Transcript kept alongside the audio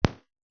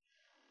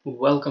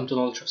Welcome to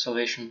Knowledge of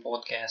Salvation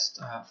podcast.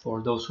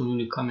 For those who are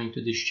newly coming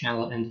to this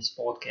channel and this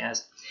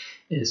podcast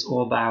is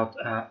all about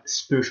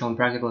spiritual and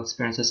practical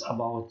experiences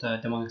about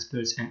demonic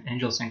spirits and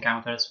angels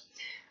encounters,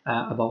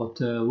 about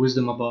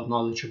wisdom, about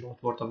knowledge,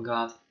 about Word of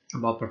God,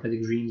 about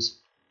prophetic dreams,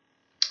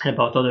 and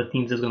about other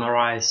themes that's going to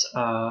arise.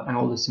 And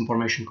all this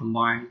information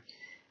combined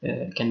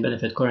can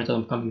benefit current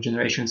and upcoming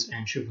generations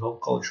and should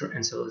help culture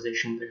and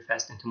civilization very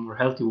fast into a more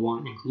healthy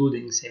one,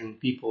 including saving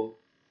people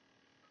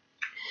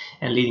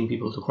and leading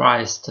people to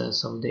Christ,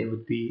 so they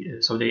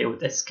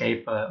would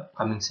escape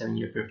coming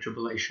 7-year period of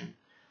tribulation.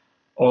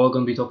 All I'm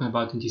going to be talking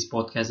about in this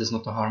podcast is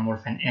not to harm or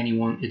offend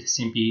anyone. It is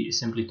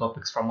simply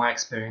topics from my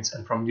experience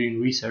and from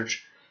doing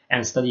research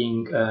and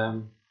studying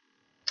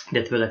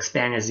that will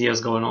expand as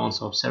years going on.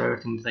 So observe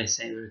everything that I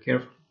say very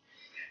carefully.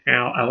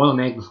 Now, I want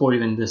to make before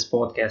even this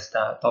podcast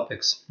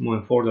topics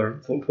moving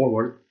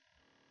forward.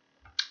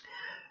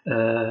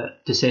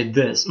 To say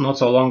this, not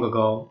so long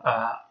ago,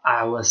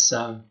 I was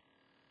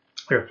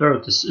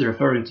referring to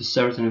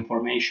certain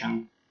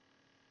information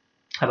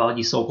about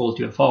these so-called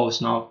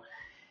UFOs now,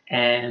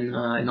 and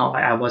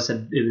I was a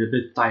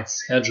bit tight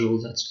schedule.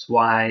 That's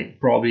why I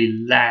probably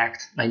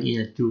lacked. I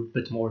needed to do a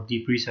bit more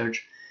deep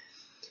research.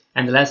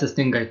 And the last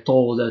thing I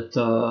told that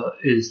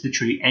is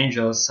literally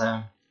angels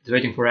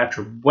waiting for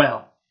rapture.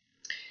 Well,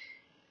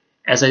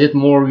 as I did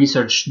more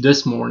research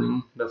this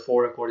morning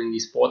before recording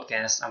this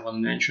podcast, I want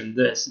to mention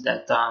this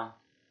that.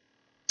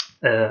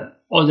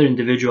 Other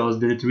individuals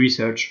did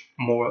research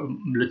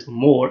little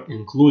more,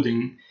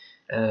 including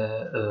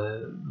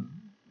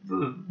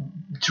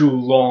through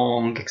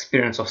long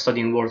experience of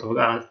studying Word of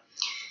God.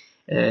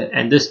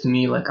 And this to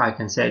me, like I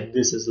can say,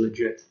 this is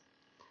legit.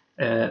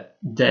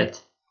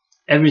 That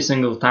every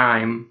single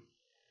time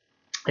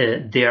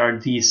there are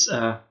these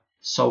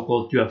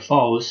so-called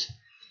UFOs,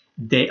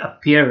 they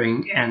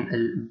appearing,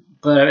 and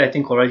but I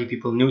think already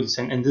people knew this,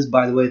 and this,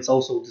 by the way, it's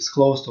also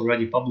disclosed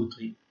already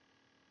publicly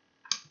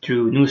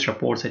through news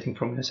reports. I think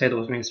from USA, it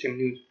was mainstream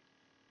news.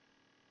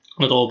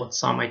 Not all, but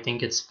some. I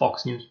think it's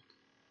Fox News.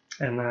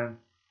 And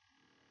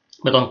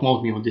but don't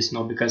quote me on this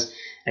now because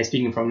I'm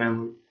speaking from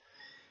memory.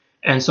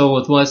 And so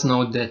it was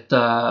now that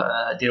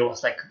there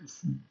was like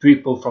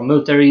people from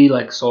military,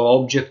 like so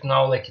object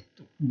now like it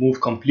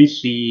moved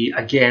completely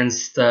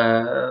against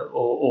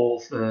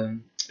all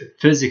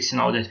physics,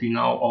 that we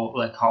know of,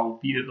 like how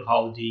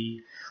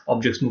the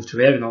objects move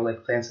through air,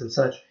 like planes and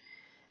such,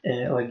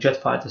 like jet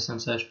fighters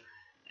and such.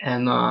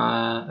 And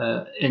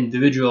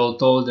individual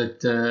told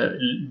that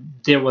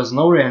there was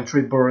no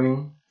re-entry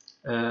burning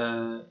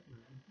when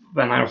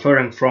I'm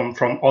referring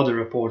from other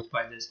reports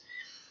by this,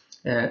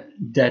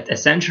 that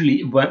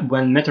essentially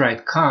when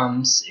meteorite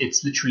comes,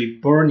 it's literally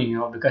burning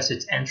because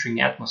it's entering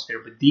the atmosphere.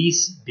 But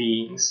these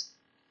beings,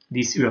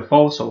 these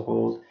UFOs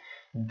so-called,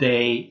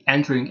 they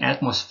entering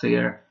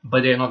atmosphere,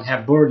 but they not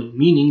have burning,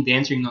 meaning they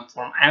entering not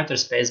from outer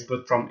space,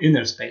 but from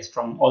inner space,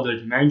 from other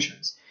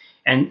dimensions.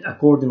 And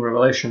according to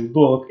Revelation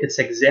book, it's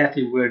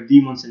exactly where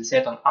demons and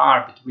Satan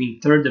are, between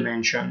third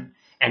dimension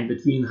and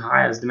between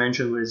highest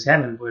dimension, where is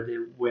heaven, where they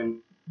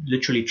went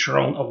literally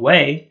thrown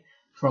away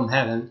from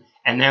heaven,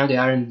 and now they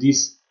are in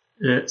these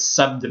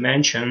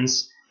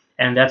sub-dimensions,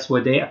 and that's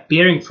where they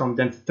appearing from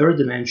then the third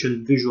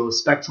dimension, visual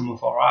spectrum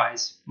of our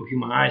eyes, of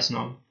human eyes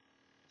now,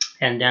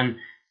 and then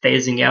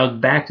phasing out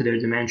back to their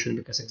dimension,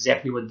 because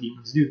exactly what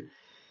demons do.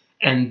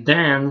 And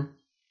then,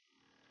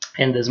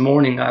 and this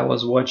morning I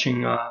was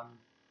watching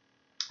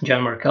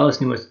John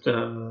Markel's newest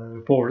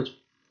report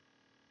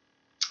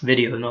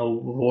video, no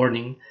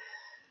warning.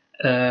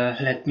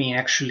 Let me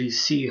actually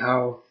see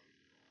how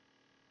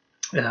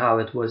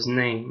it was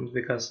named,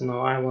 because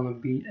I want to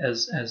be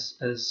as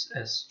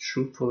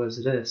truthful as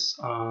it is.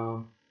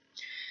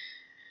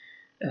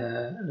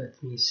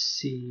 Let me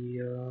see.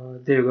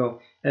 There you go.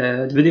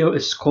 The video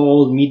is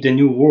called "Meet the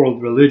New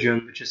World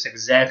Religion," which is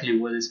exactly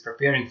what it's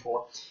preparing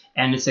for.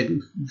 And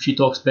she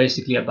talks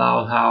basically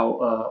about how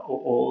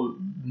all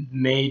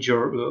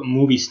major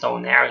movies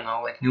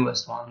now, like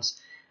newest ones,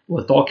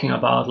 were talking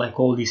about like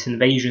all these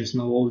invasions,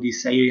 all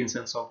these aliens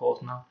and so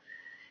forth now.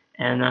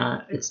 And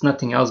it's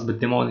nothing else but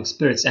demonic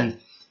spirits. And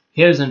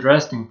here's the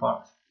interesting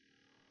part.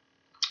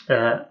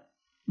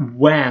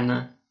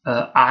 When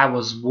I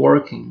was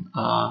working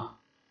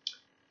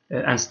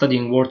and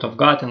studying Word of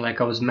God, and like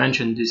I was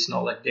mentioned this,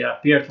 like there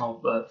appeared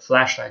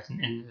flashlight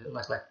and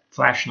like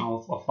flash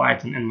of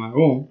light in my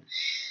room.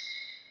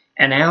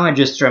 And now I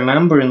just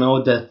remember,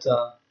 that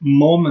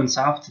moments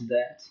after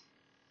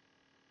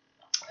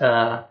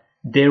that,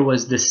 there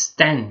was the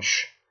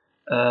stench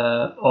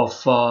of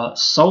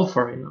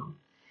sulfur,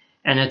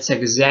 and it's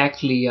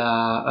exactly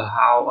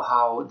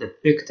how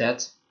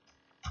depicted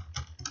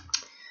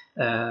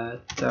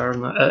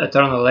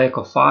eternal lake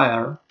of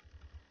fire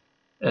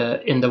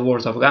in the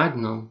Word of God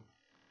now.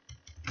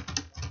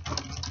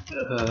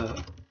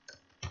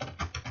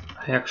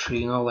 I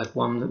actually like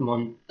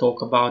one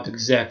talk about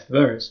exact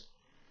verse.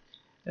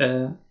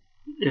 There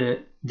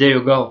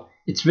you go.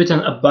 It's written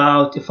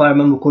about, if I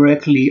remember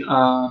correctly,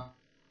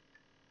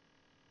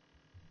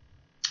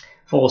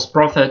 false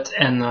prophet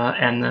and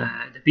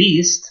the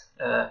beast,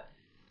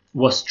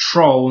 was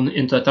thrown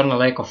into eternal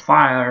lake of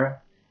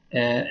fire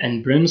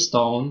and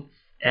brimstone,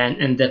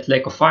 and that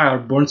lake of fire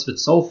burns with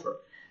sulfur.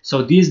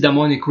 So these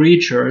demonic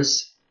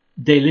creatures,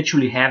 they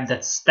literally have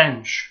that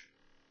stench.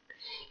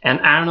 And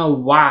I don't know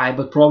why,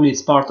 but probably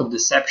it's part of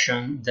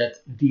deception that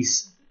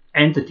these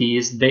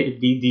entities,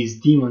 these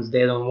demons,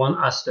 they don't want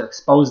us to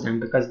expose them,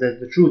 because that's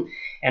the truth.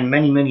 And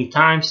many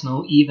times,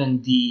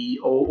 even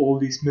all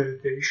these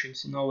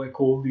meditations, like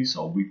all these,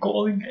 we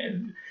calling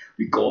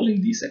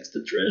these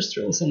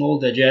extraterrestrials and all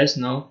that jazz,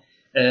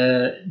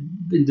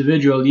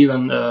 individual,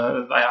 even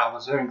I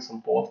was hearing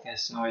some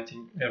podcasts, I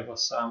think there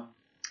was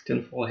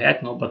Tinfoil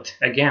Hat, but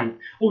again,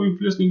 you're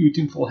listening to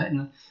Tinfoil Hat.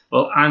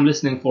 Well, I'm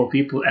listening for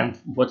people and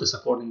what is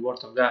according to the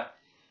Word of God.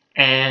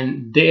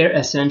 And there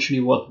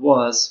essentially what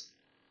was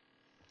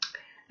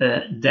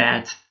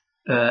that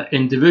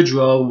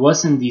individual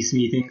was in these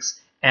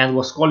meetings and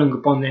was calling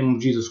upon the name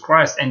of Jesus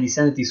Christ, and these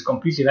entities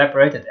completely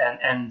evaporated,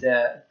 and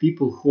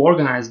people who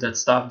organized that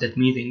stuff, that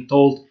meeting,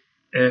 told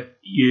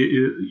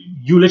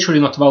you literally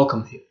not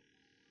welcome here,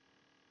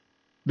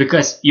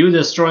 because you're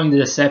destroying the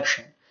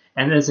deception.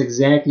 And that's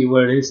exactly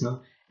where it is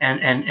now.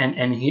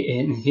 And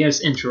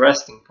here's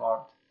interesting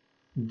part,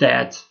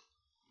 that,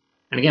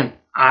 and again,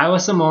 I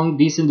was among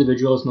these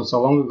individuals not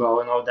so long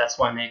ago, that's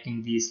why I'm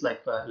making these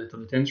like a little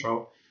bit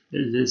intro,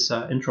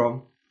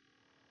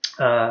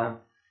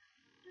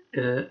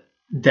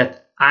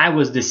 that I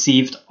was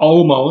deceived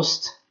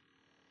almost,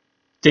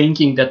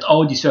 thinking that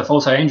these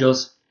UFOs are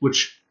angels,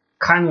 which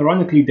kind of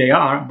ironically they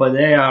are, but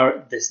they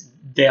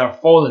are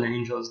fallen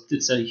angels.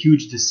 It's a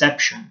huge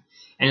deception.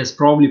 And it's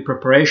probably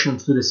preparation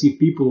to deceive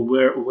people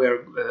where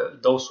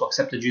those who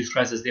accepted Jesus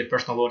Christ as their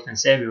personal Lord and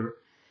Savior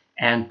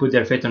and put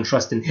their faith and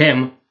trust in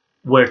Him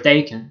were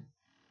taken.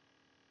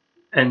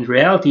 In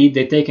reality,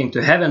 they're taken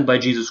to heaven by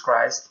Jesus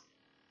Christ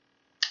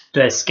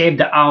to escape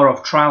the hour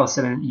of trial,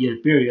 7-year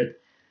period.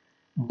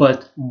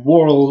 But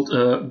world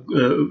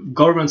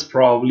governments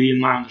probably, in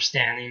my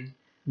understanding,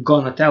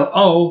 gonna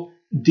tell,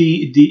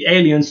 the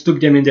aliens took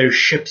them in their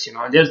ships,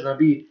 There's gonna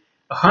be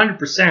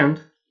 100%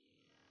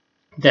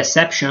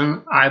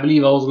 deception. I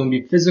believe also gonna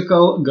be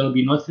physical, gonna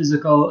be not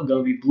physical,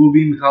 gonna be blue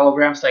beam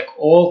holograms, like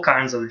all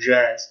kinds of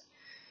jazz,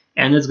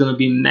 and it's gonna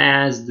be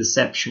mass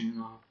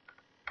deception.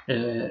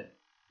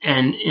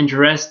 And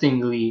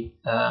interestingly,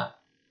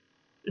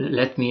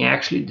 let me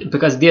actually,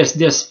 because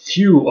there's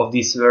few of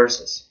these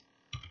verses.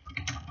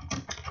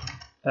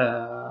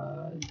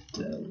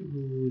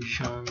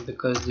 Delusion,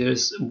 because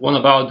there's one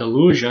about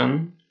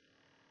delusion.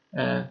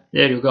 There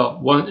you go.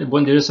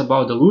 One there is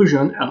about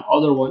delusion, and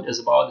other one is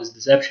about this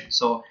deception.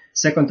 So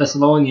 2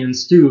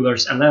 Thessalonians 2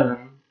 verse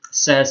 11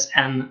 says,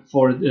 and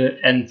for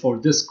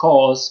this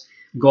cause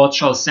God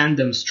shall send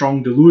them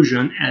strong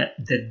delusion,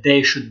 that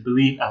they should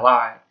believe a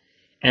lie.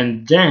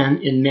 And then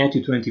in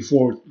Matthew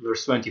 24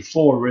 verse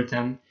 24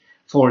 written,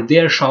 for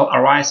there shall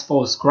arise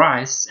false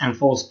Christs and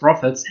false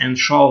prophets, and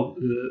shall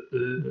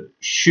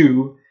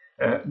shew,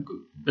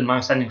 in my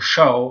understanding,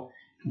 show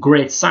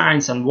great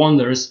signs and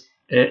wonders,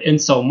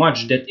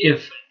 insomuch that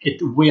if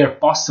it were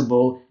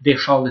possible, they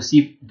shall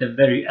deceive the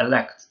very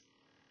elect.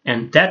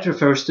 And that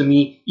refers to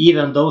me,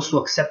 even those who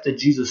accepted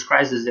Jesus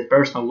Christ as their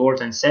personal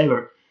Lord and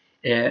Savior,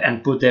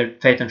 and put their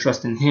faith and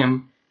trust in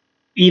Him,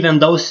 even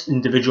those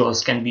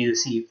individuals can be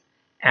deceived.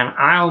 And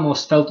I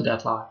almost fell to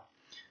that lie.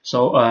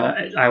 So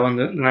I want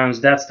to announce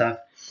that stuff.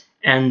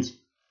 And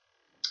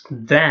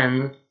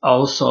then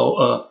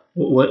also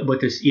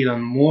what is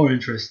even more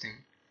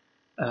interesting,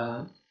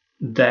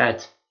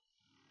 that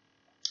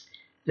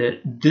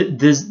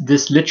this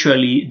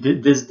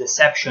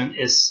deception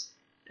is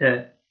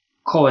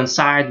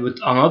coincide with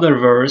another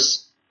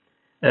verse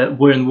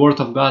where in Word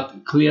of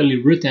God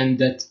clearly written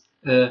that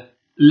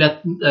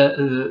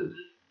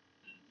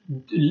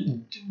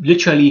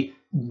literally,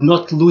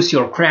 not lose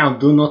your crown,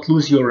 do not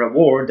lose your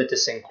reward that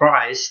is in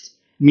Christ,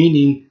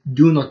 meaning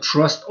do not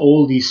trust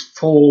all these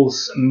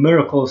false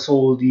miracles,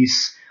 all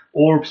these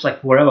orbs,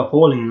 like wherever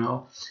falling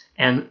now.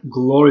 And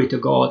glory to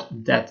God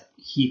that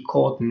He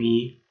caught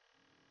me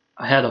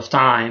ahead of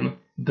time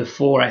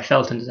before I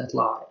fell into that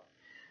lie.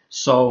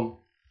 So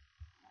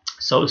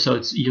it's,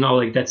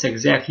 like that's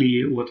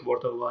exactly what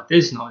Word of God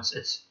is now.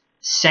 It's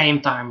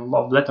same time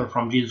love letter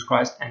from Jesus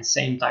Christ, and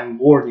same time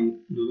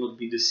warning, do not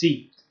be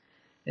deceived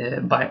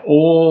by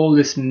all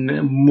this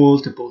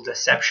multiple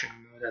deception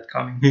that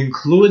coming,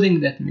 including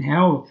that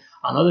now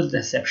another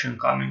deception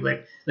coming.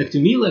 Like to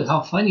me, like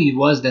how funny it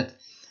was that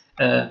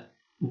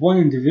one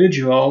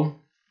individual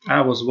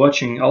I was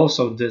watching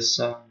also this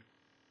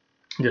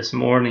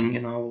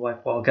morning,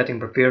 like while getting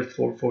prepared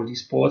for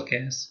these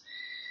podcasts.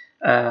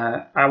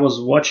 I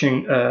was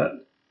watching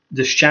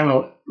this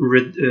channel,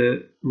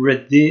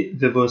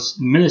 Redivivus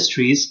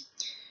Ministries,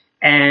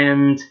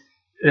 and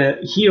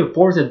he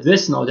reported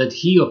this now, that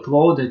he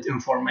uploaded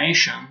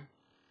information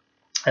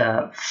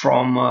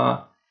from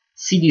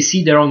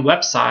CDC, their own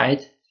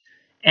website,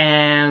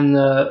 and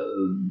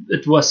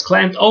it was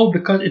claimed,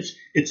 because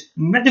it's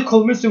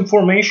medical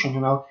misinformation,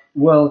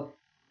 Well,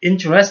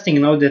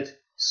 interesting, that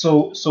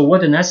so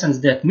what in essence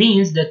that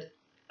means, that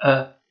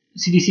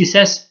CDC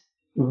says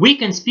we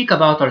can speak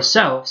about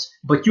ourselves,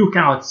 but you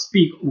cannot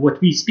speak what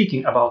we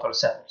speaking about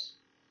ourselves.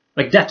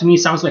 Like that to me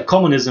sounds like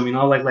communism,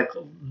 like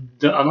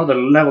another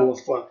level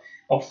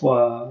of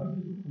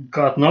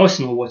God knows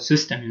what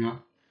system,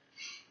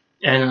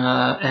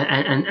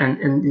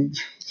 and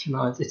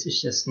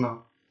it's just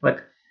no,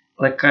 like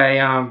like I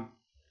um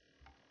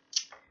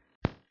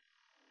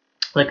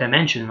like I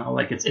mentioned,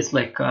 like it's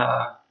like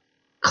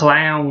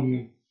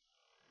clown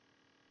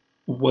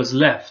was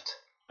left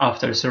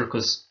after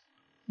circus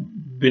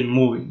been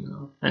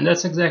moving, and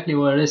that's exactly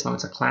what it is now.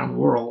 It's a clown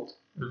world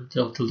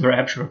till the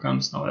rapture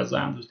comes now, as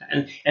I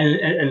understand.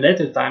 And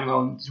later time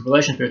now, this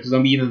relation period is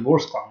gonna be even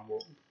worse clown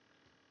world.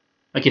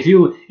 Like if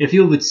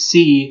you would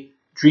see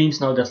dreams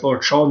now that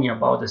Lord showed me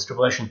about this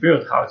tribulation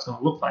period, how it's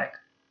gonna look like,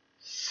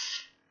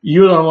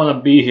 you don't want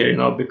to be here,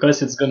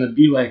 because it's gonna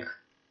be like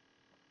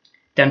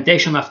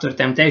temptation after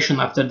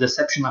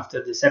deception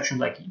after deception,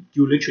 like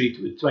you literally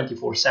do it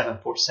 24/7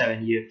 for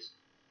 7 years.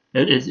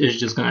 It's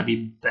just gonna be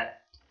bad.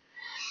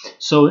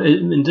 So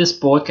in this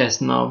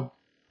podcast now,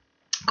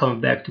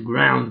 coming back to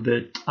ground,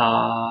 but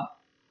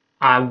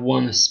I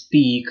want to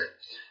speak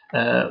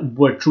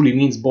what truly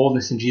means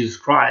boldness in Jesus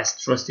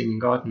Christ, trusting in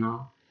God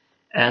now,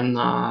 and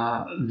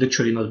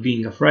literally not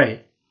being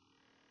afraid,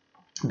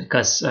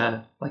 because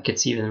like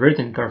it's even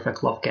written,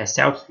 perfect love casts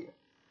out fear.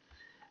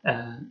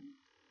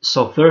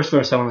 So first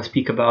verse I want to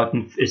speak about,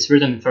 it's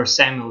written in 1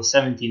 Samuel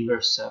 17,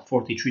 verse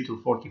 43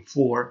 to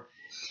 44.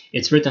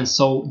 It's written,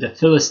 so the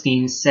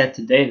Philistines said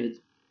to David,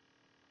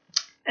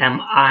 am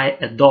I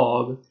a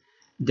dog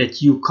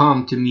that you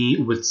come to me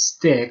with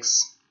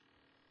sticks?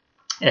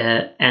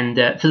 And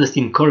the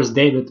Philistine cursed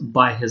David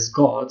by his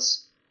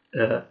gods,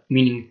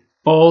 meaning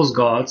false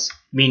gods,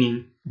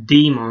 meaning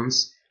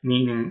demons,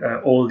 meaning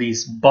all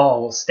these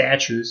Baal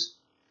statues.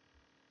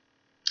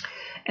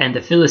 And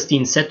the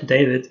Philistine said to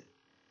David,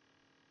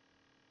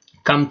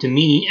 come to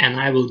me, and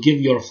I will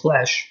give your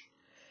flesh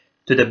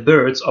to the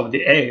birds of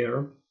the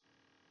air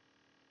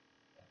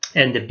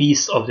and the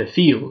beasts of the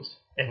field.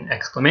 An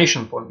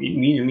exclamation point,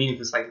 meaning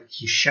it's like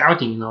he's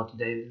shouting now to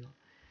David.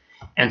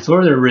 And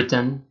further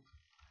written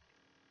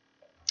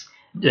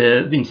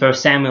in 1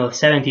 Samuel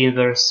 17,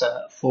 verse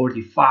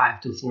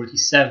 45 to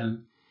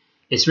 47,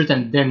 it's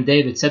written, then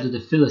David said to the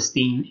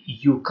Philistine,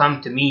 you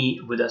come to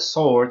me with a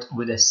sword,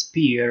 with a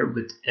spear,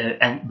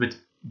 and with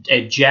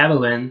a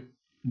javelin,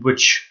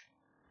 which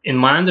in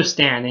my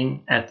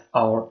understanding at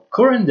our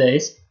current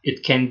days,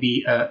 it can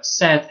be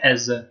set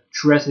as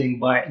threatening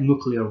by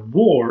nuclear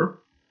war,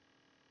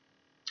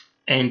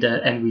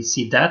 and we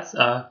see that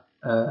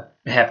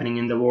happening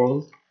in the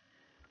world.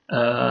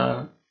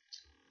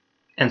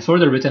 And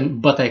further written,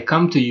 but I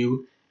come to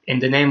you in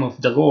the name of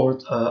the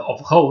Lord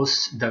of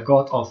hosts, the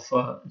God of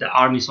the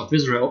armies of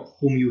Israel,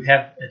 whom you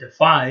have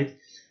defied.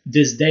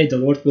 This day the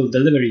Lord will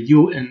deliver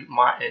you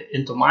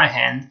into my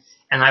hand,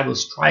 and I will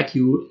strike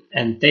you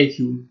and take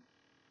you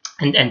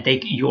and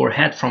take your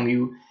head from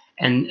you.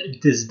 And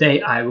this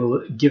day I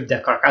will give the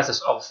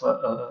carcasses of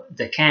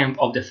the camp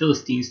of the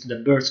Philistines to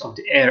the birds of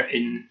the air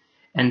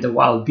and the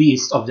wild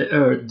beasts of the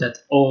earth, that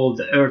all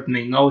the earth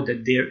may know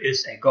that there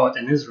is a God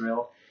in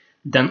Israel.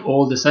 Then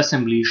all this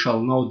assembly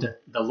shall know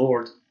that the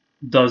Lord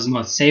does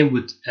not save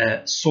with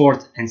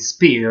sword and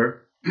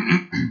spear,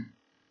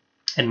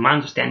 and my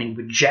understanding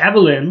with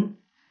javelin,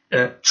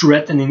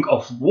 threatening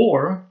of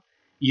war,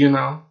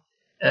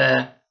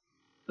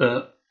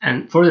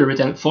 and further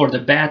written for the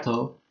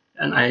battle,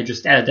 and I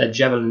just added that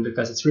javelin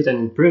because it's written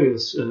in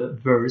previous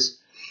verse,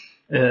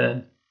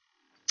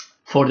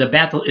 for the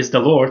battle is the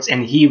Lord's,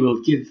 and he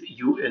will give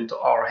you into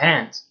our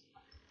hands.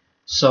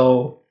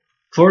 So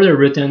further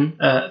written,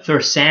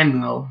 1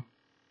 Samuel,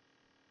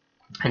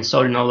 and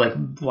sorry now, like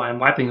why I'm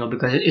wiping up,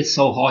 because it's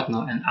so hot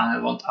now, and I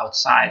want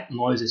outside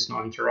noises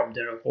not interrupt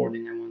the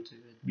recording. I want to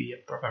be as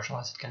professional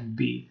as it can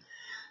be.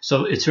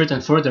 So it's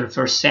written further,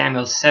 1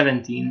 Samuel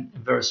 17,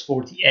 verse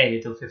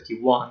 48 to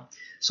 51.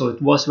 So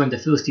it was when the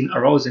Philistine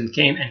arose and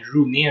came and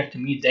drew near to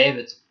meet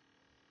David,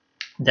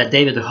 that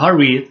David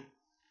hurried.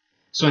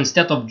 So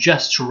instead of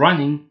just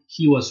running,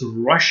 he was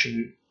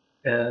rushing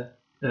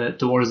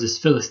towards this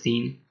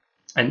Philistine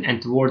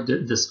and toward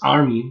this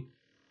army.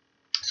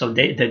 So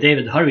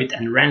David hurried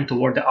and ran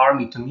toward the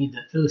army to meet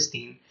the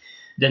Philistine.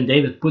 Then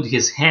David put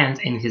his hand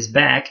in his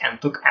bag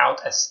and took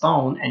out a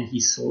stone, and he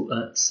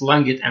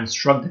slung it and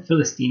struck the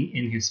Philistine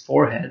in his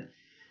forehead,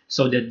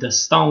 so that the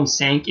stone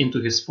sank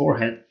into his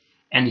forehead,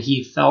 and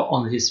he fell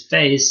on his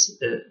face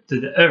to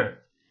the earth.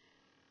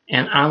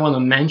 And I want to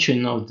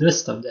mention now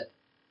this stuff, that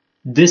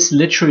this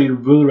literally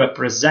will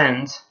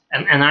represent,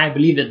 and I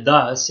believe it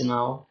does,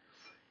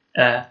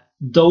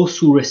 those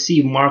who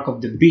receive mark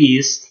of the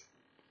beast,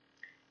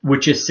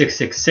 which is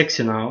 666,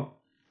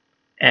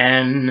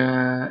 and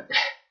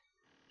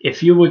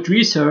if you would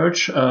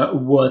research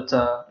what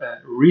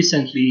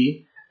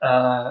recently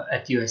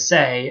at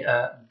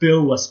USA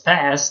bill was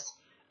passed,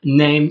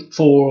 named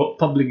for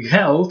public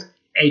health,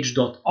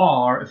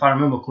 H.R, if I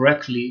remember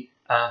correctly,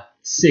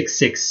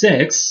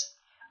 666,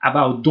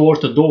 about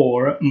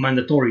door-to-door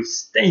mandatory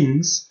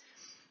stings,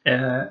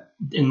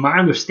 In my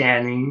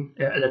understanding,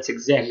 that's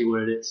exactly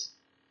what it is.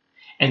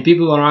 And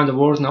people around the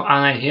world now,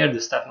 and I hear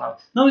this stuff now.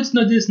 No, it's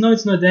not this. No,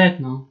 it's not that.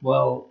 No.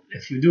 Well,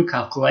 if you do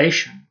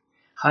calculation,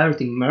 how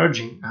everything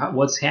merging,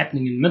 what's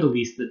happening in the Middle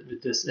East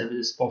with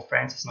this Pope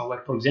Francis now.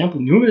 Like for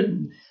example,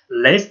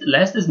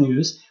 latest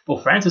news,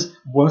 Pope Francis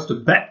wants to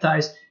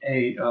baptize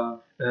a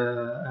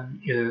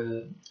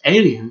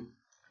alien,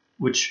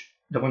 which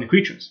demonic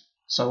creatures.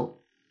 So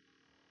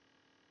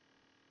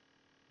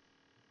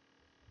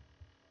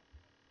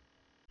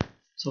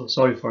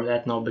sorry for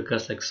that now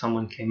because like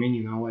someone came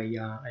in,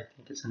 I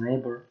think it's a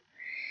neighbor,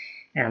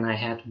 and I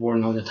had to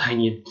warn now that I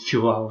need a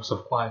few hours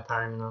of quiet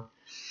time.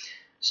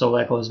 So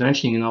like I was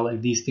mentioning,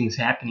 like these things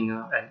happening,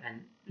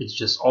 and it's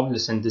just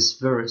obvious in this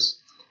verse,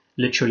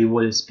 literally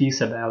what it speaks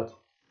about,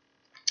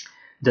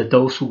 that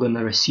those who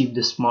gonna receive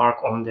this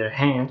mark on their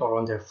hand or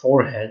on their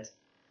forehead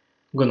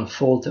gonna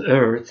fall to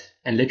earth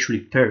and literally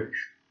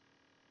perish.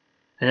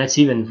 And that's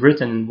even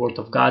written in the Word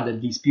of God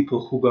that these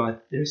people who gonna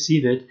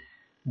receive it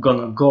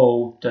gonna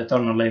go to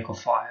eternal lake of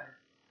fire.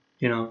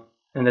 And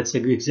that's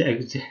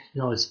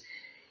it's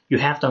you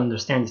have to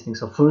understand these things.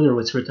 So further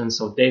what's written,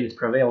 so David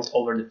prevailed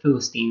over the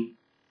Philistine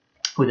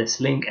with a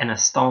sling and a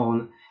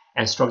stone,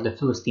 and struck the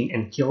Philistine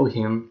and killed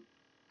him.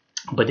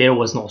 But there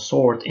was no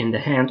sword in the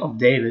hand of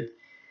David.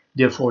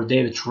 Therefore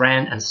David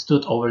ran and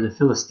stood over the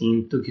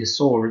Philistine, took his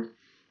sword,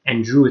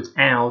 and drew it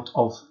out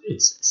of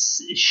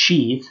its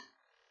sheath,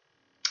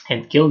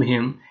 and killed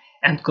him,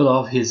 and cut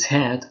off his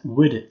head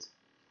with it.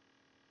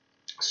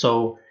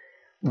 So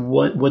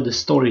what the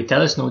story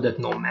tells us now, that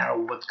no matter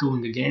what's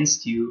going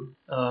against you,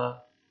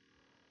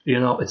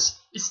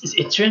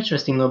 it's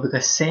interesting though,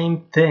 because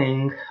same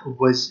thing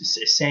was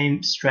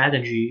same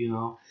strategy,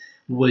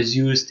 was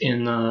used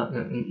in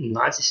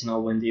Nazis,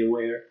 when they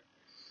were,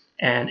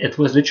 and it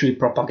was literally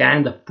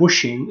propaganda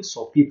pushing,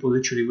 so people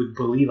literally would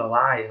believe a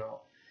lie,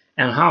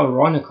 And how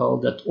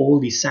ironical that all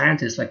these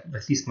scientists, like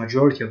at least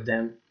majority of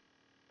them,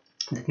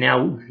 that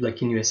now,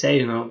 like in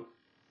USA,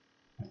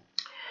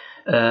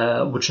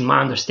 which in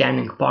my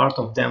understanding, part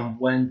of them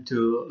went to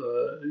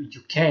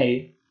UK,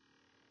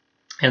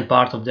 and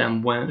part of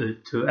them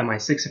went to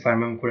MI6, if I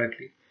remember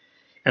correctly,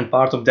 and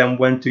part of them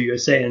went to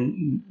USA,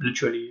 and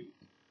literally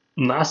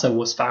NASA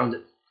was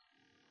founded.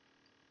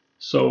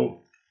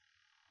 So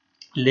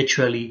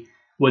literally,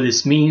 what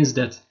this means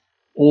that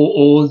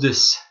all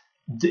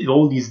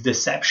these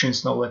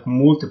deceptions now, like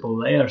multiple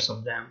layers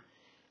of them,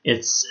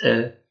 it's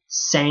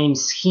same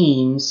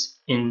schemes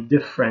in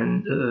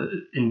different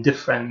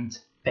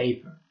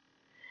paper,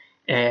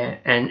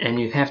 and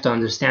you have to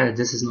understand that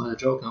this is not a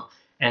joke now.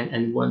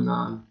 And when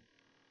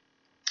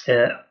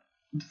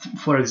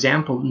for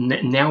example,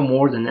 now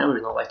more than ever,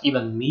 like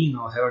even me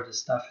heard the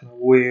stuff,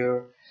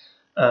 where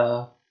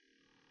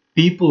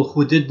people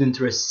who didn't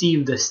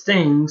receive these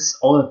things,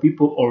 other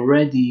people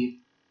already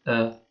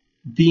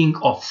being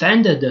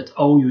offended that,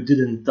 oh, you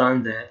didn't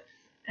done that,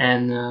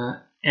 and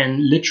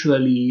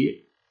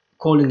literally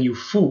calling you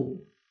fool,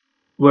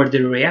 where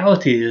the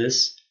reality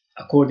is,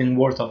 according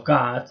word of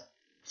God,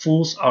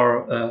 fools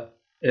are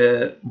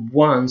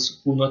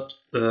ones who not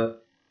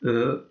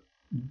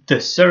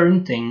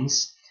discern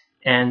things,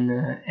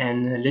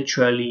 and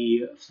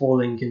literally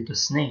falling into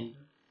snare.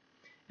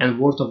 And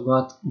word of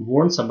God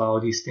warns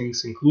about these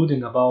things,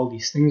 including about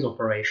these things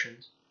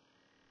operations.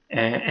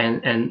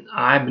 And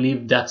I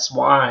believe that's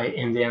why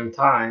in the end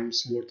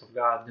times, word of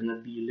God gonna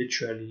be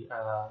literally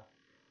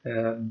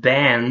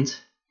banned,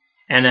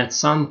 and at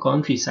some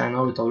countries I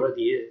know it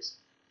already is.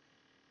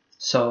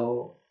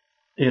 So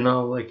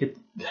like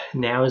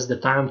now is the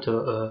time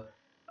to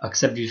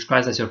accept Jesus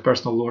Christ as your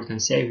personal Lord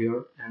and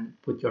Savior, and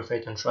put your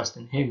faith and trust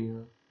in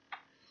Him.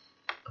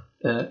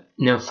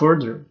 Now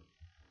further,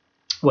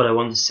 what I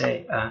want to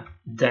say,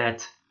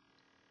 that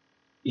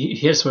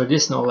here's where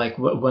this now, like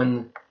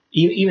when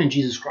even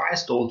Jesus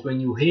Christ told, when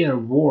you hear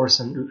wars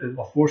and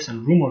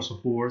rumors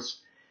of wars,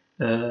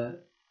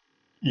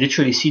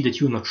 literally see that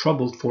you're not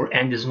troubled, for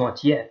end is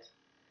not yet.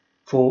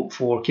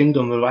 For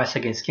kingdom will rise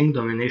against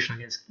kingdom, and nation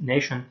against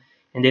nation,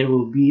 and there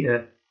will be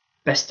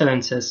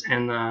pestilences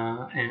and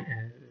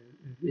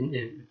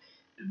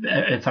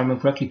if I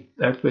remember correctly,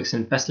 earthquakes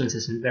and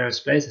pestilences in various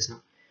places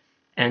now.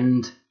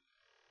 And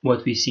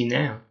what we see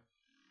now,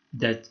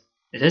 that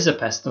it is a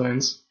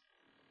pestilence,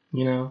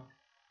 and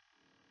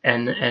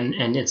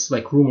it's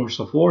like rumors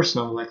of wars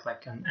now,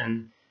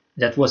 and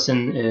that was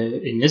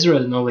in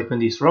Israel, like when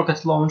these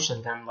rockets launched,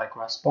 and then like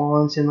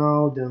response, then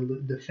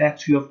the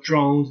factory of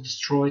drones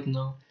destroyed,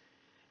 and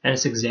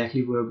it's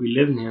exactly where we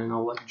live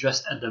now, like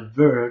just at the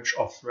verge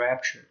of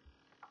rapture,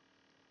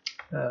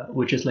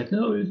 which is like,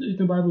 no,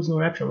 the Bible's no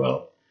rapture.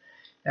 Well,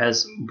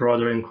 as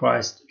brother in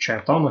Christ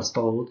Chad Thomas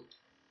told,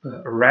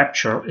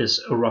 rapture is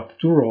a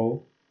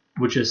rapturo,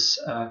 which is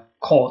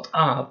caught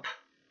up,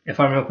 if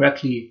I remember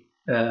correctly,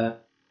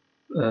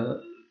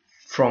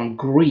 from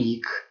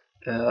Greek,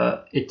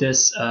 it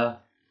is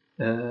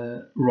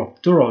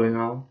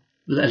rapturo,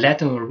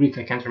 Latin or Greek,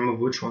 I can't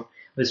remember which one,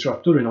 but it's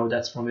rapturo,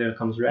 that's from where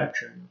comes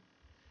rapture.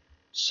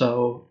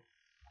 So,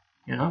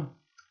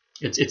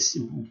 it's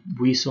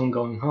we soon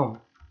going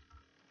home.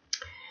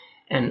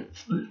 And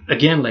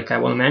again, like I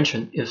want to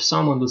mention, if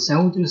someone will say,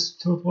 "Oh, there's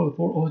third world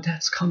war. Oh,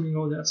 that's coming.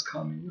 Oh, that's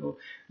coming. Oh,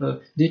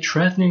 they're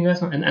threatening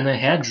us," and I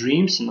had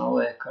dreams,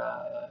 like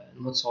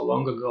not so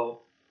long ago.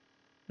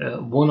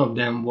 One of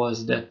them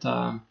was that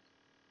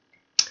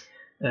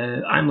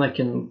I'm like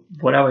in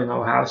whatever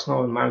house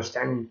now, in my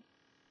understanding,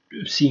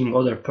 seeing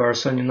other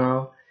person,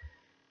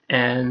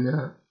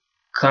 and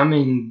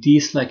coming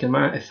this like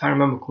if I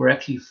remember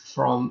correctly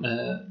from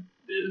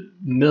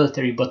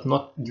military, but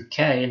not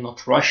UK,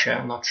 not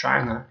Russia, not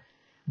China,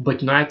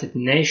 but United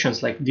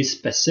Nations, like this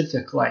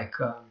specific like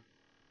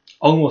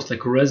almost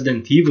like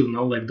Resident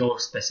Evil, like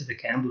those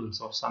specific emblems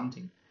or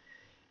something,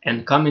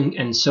 and coming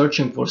and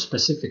searching for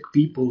specific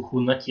people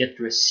who not yet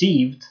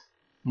received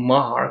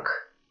mark,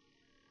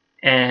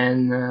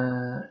 and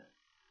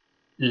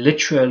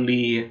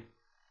literally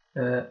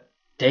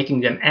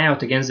taking them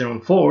out against their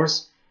own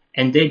force,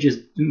 and they just,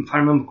 if I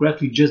remember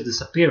correctly, just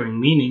disappearing,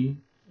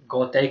 meaning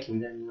God taking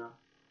them,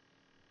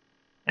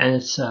 and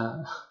it's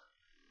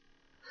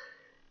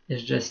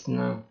just,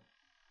 and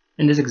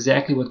that's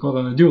exactly what God's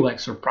gonna do. Like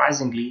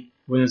surprisingly,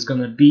 when it's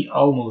gonna be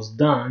almost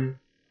done,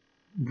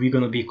 we're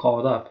gonna be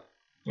caught up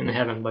in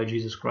heaven by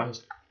Jesus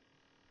Christ.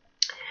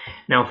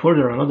 Now,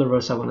 further, another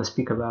verse I want to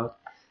speak about.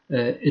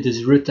 It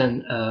is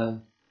written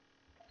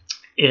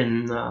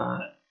in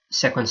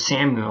 2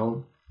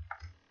 Samuel,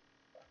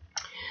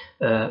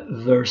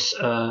 verse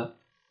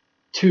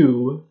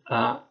 2.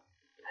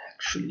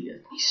 Actually,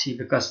 let me see,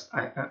 because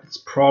it's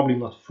probably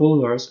not full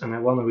verse, and I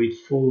want to read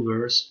full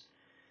verse.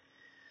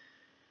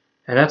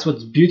 And that's what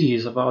the beauty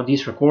is about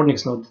these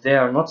recordings. Now, they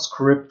are not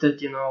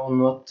scripted,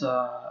 not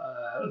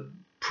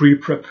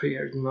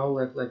pre-prepared,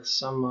 like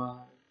some,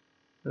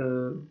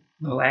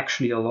 well,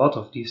 actually, a lot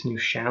of these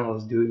news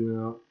channels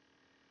do,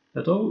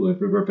 that, we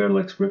prepare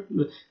like script,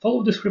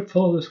 follow the script,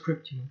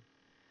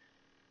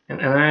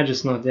 And I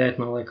just know that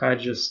now, like I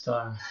just,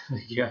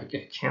 yeah, I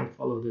can't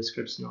follow the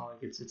scripts now.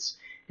 Like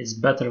it's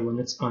better when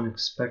it's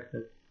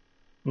unexpected,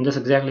 and that's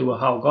exactly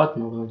how God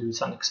knows going to do.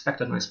 It's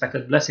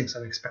unexpected blessings,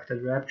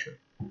 unexpected rapture.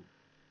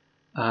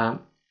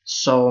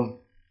 So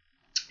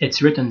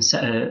it's written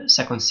 2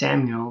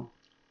 Samuel.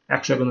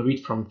 Actually, I'm going to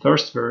read from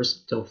first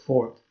verse till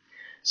fourth.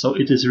 So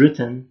it is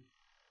written.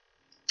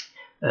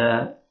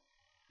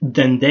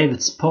 Then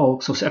David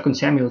spoke. So 2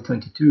 Samuel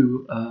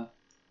 22,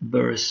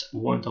 verse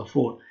 1 to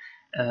 4.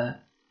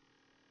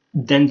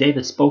 Then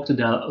David spoke to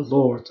the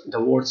Lord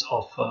the words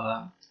of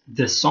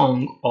the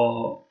song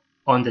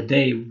on the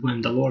day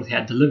when the Lord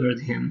had delivered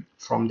him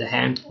from the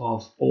hand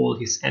of all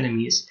his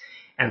enemies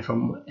and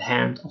from the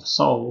hand of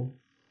Saul.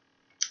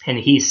 And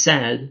he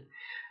said,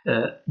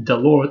 the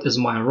Lord is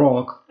my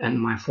rock and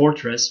my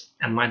fortress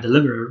and my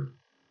deliverer,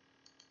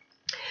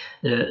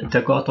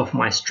 the God of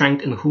my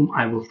strength, in whom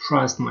I will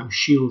trust, my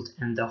shield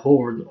and the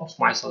horn of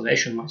my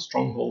salvation, my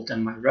stronghold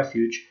and my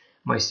refuge,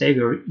 my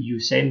Savior. You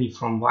save me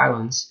from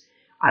violence.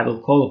 I will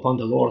call upon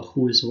the Lord,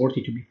 who is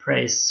worthy to be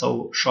praised,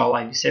 so shall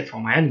I be saved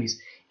from my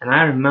enemies. And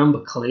I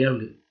remember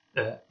clearly,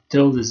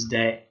 till this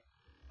day,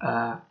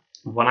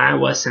 when I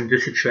was in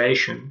this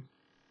situation,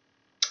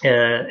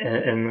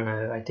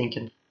 I think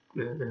in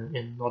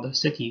another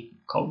city,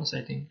 Kaunas,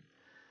 I think,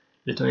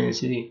 Lithuanian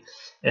city,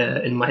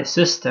 in my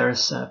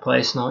sister's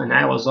place now, and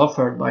I was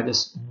offered by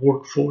this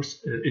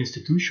workforce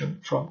institution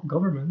from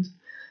government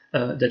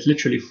that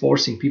literally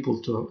forcing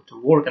people to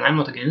work. And I'm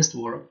not against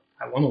work,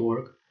 I want to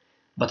work,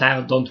 but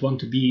I don't want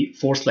to be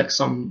forced like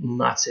some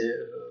Nazi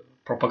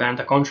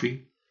propaganda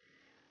country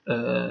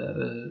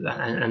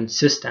and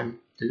system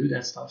to do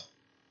that stuff,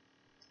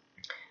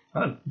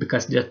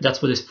 because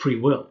that's what is free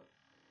will.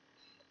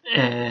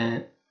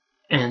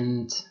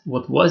 And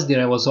what was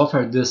there, I was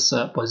offered this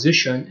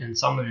position in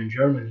somewhere in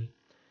Germany,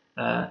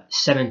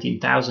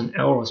 17,000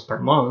 euros per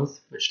month,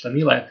 which to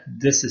me, like,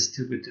 this is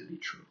too good to be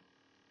true.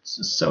 It's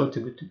so too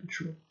good to be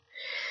true.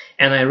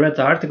 And I read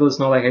the articles,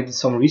 like I did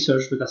some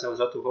research because I was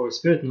out to Holy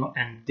Spirit,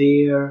 and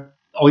there,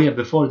 oh yeah,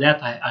 before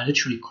that, I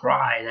literally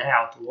cried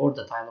out, Lord,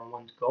 that I don't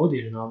want to go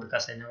there,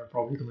 because I never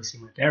probably going to see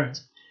my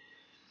parents.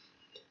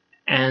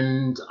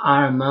 And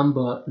I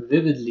remember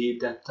vividly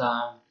that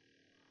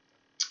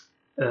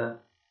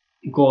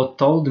God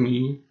told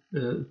me,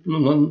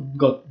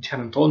 God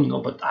haven't told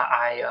me, but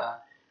I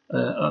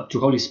to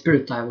Holy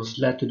Spirit, I was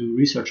led to do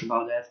research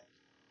about that.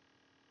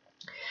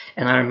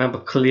 And I remember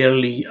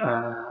clearly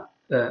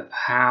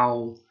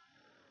how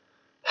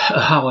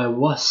I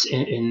was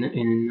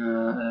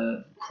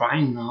in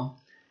crying now.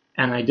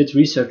 And I did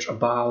research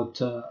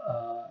about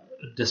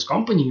this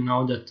company,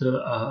 that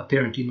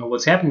apparently,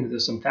 what's happening.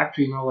 There's some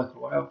factory, like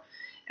whatever.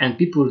 And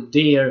people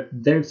there,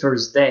 their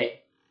first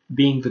day,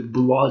 being with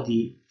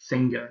bloody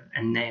finger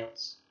and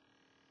nails.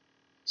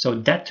 So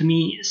that to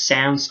me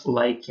sounds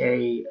like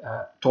a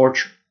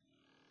torture.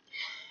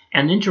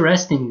 And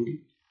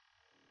interestingly,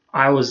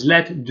 I was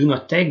led, do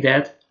not take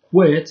that,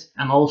 quit,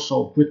 and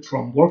also quit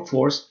from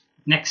workforce.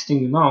 Next thing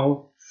you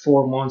know,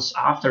 4 months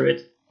after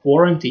it,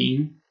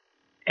 quarantine,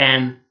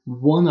 and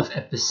one of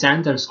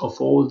epicenters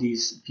of all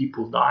these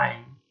people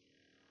dying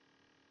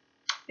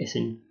is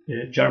in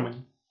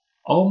Germany.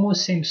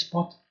 Almost same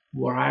spot,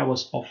 where I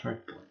was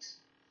offered place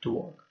to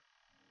work.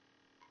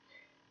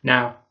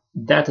 Now,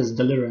 that is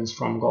deliverance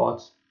from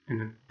God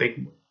in a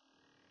big way.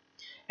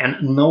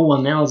 And no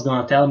one else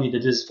gonna tell me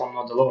that this is from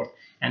not the Lord.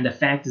 And the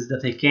fact is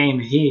that I came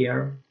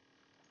here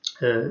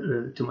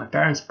to my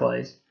parents'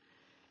 place,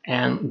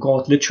 and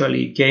God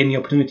literally gave me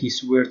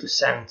opportunities where to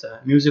send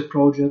music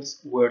projects,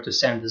 where to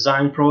send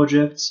design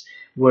projects,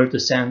 where to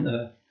send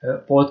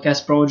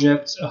podcast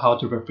projects, how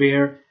to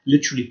prepare.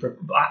 Literally,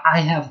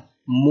 I have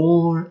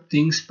more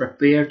things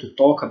prepared to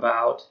talk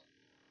about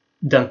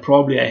than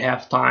probably I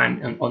have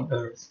time on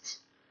Earth.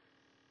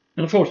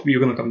 And of course, we're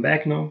gonna come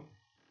back now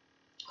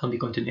on the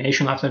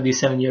continuation after the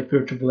 7-year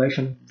period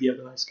tribulation. We are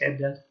gonna escape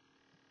that.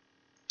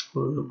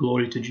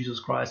 Glory to Jesus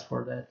Christ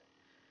for that.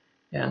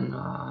 And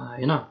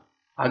I'm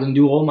gonna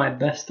do all my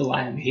best till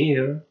I am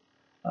here,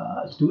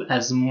 to do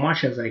as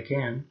much as I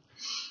can,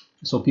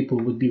 so people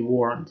would be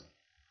warned.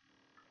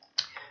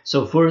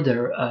 So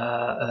further,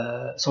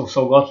 so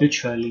God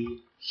literally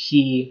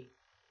He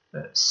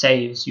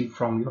saves you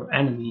from your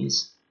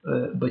enemies,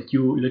 but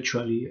you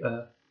literally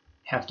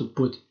have to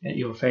put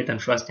your faith and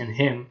trust in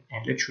Him.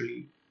 And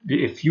literally,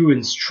 if you're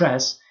in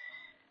stress,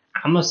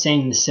 I'm not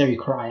saying necessarily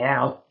cry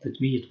out. With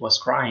me, it was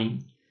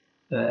crying.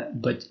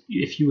 But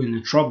if you're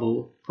in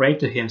trouble, pray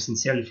to Him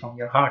sincerely from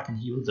your heart, and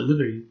He will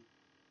deliver you.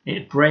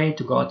 And pray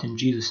to God in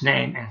Jesus'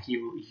 name, and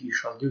He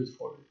shall do it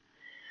for you.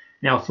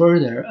 Now,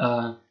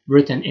 further,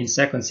 written in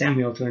 2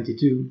 Samuel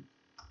 22,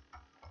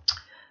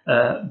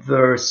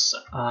 verse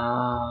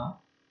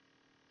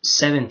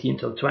 17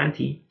 to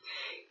 20,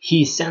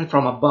 He sent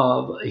from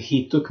above,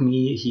 He took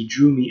me, He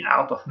drew me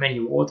out of many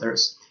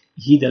waters.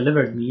 He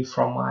delivered me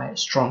from my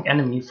strong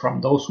enemy,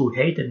 from those who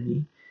hated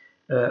me,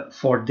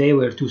 for they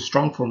were too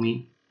strong for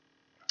me.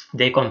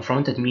 They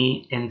confronted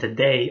me in the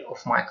day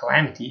of my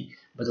calamity,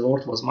 but the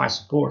Lord was my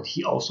support.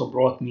 He also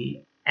brought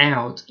me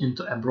out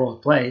into a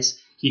broad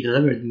place. He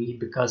delivered me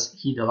because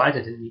He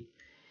delighted in me.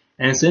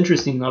 And it's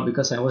interesting now,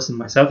 because I was in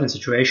myself in a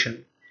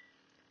situation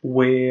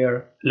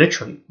where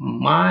literally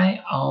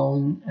my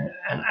own,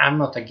 and I'm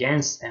not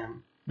against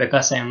them,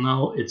 because I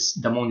know it's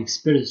demonic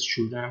spirits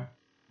through them.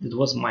 It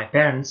wasn't my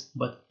parents,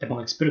 but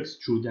demonic spirits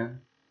through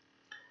them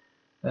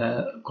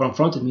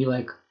confronted me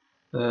like,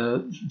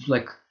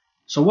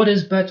 so what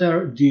is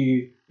better,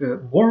 the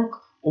work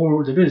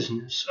or the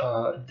business?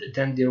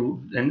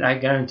 And I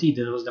guarantee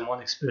there was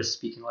demonic spirits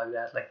speaking like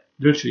that, like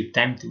literally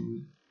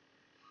tempting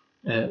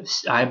me.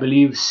 I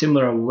believe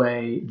similar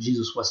way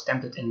Jesus was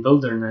tempted in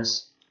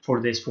wilderness 4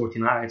 days 40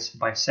 nights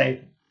by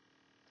Satan.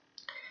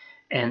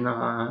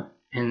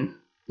 And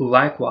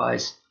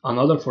likewise,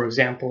 another, for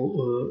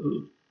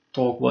example,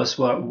 talk was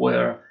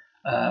where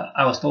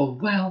I was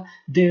told, well,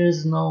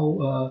 there's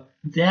no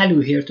value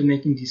here to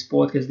making this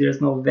podcast.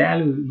 There's no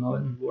value in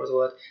the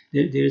world.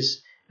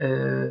 There's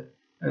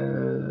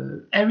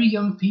every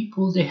young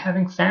people, they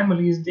having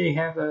families, they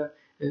have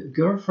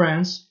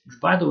girlfriends, which,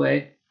 by the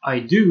way, I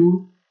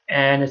do,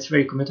 and it's a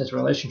very committed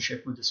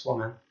relationship with this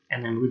woman,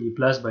 and I'm really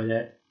blessed by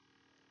that,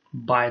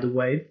 by the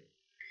way.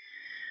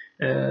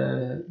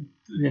 And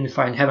if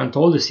I haven't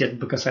told this yet,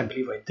 because I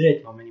believe I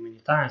did many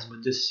times,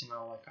 but this,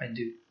 like I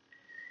do,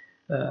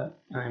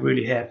 I'm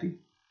really happy.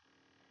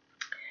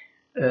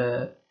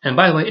 And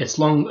by the way, it's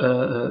long.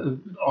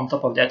 On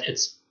top of that,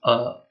 it's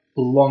a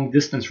long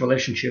distance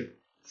relationship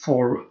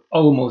for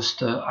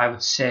almost, I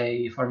would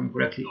say, if I remember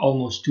correctly,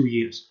 almost 2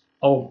 years,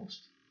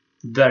 almost,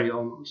 very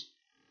almost.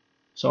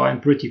 So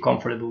I'm pretty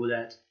comfortable with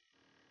that,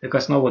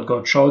 because now what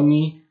God showed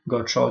me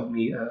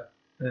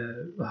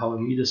how I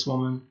meet this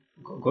woman,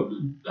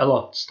 a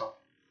lot of stuff,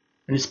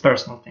 and it's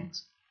personal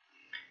things.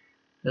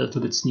 A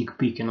little bit sneak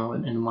peek,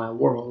 in my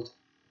world.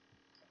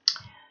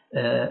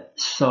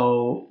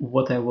 So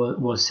what I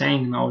was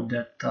saying now,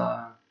 that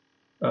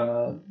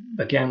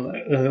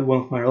again, one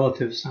of my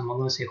relatives, I'm not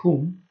gonna say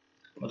whom,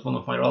 but one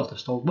of my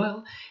relatives told,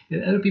 well,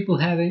 other people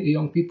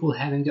young people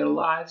having their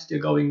lives, they're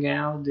going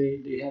out,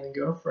 they having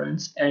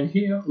girlfriends, and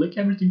here, like,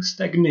 everything's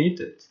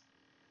stagnated,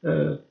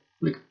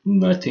 like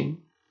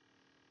nothing.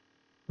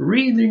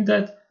 Reading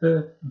that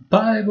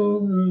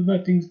Bible,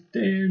 nothing's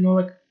there,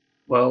 like,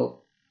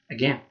 well,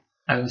 again,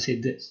 I will say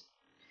this.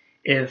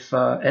 If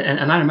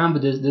and I remember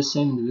this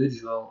same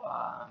individual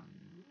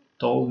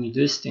told me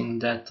this thing,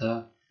 that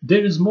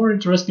there is more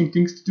interesting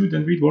things to do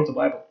than read Word of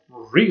Bible.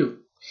 Really,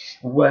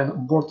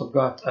 when Word of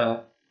God,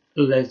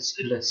 let's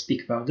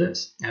speak about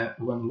this.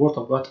 When Word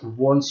of God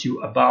warns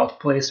you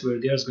about place where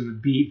there's going to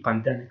be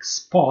pandemic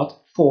spot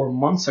 4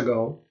 months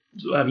ago,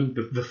 I mean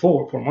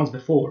before 4 months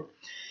before.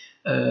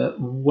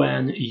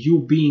 When you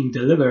being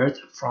delivered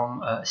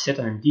from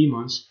Satan and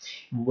demons,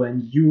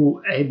 when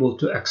you able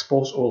to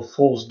expose all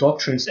false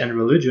doctrines and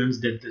religions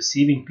that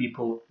deceiving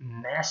people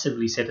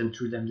massively, Satan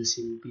through them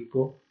deceiving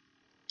people,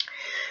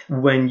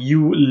 when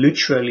you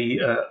literally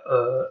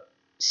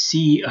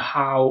see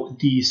how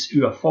these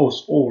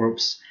UFOs,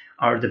 orbs,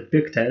 are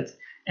depicted,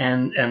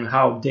 and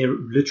how they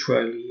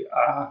literally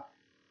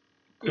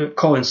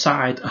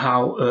coincide,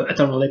 how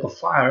eternal lake of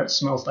fire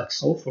smells like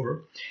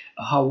sulfur,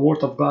 how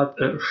Word of God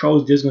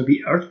shows there's going to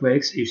be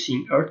earthquakes, you're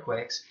seeing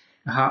earthquakes,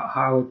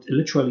 how it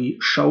literally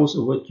shows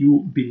what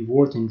you've been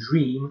word in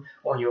dream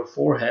on your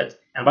forehead.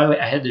 And by the way,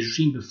 I had this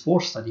dream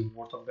before studying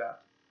Word of God.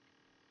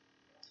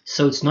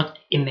 So it's not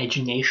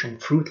imagination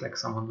fruit like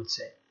someone would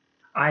say.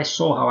 I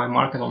saw how I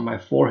mark it on my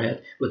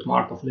forehead with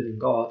mark of living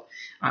God.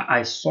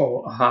 I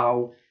saw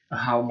how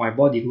my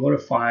body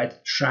glorified,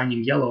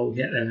 shining yellow,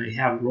 and I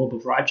have robe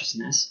of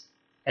righteousness,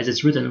 as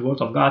it's written in the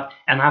Word of God.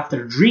 And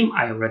after a dream,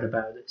 I read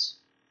about this.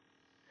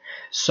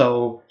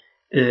 So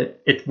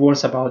it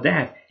warns about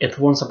that. It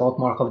warns about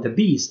mark of the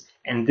beast.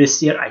 And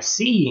this year, I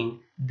seeing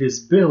this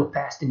bill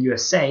passed in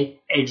USA,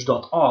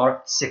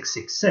 H.R.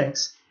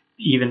 666.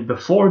 Even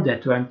before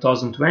that,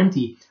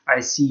 2020,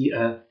 I see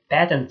a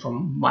patent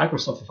from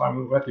Microsoft, if I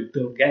remember correctly,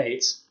 Bill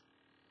Gates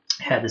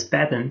had this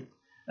patent,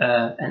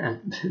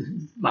 and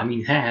I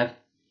mean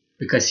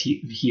because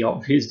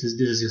this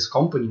is his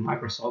company,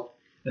 Microsoft,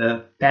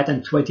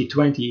 patent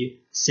 2020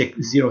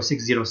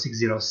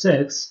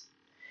 6060606.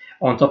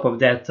 On top of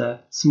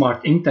that,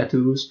 smart ink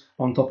tattoos.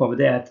 On top of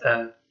that,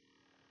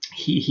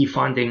 he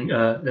funding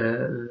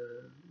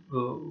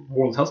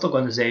World Health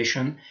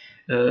Organization,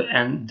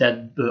 and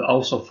that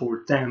also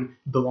for them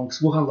belongs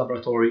Wuhan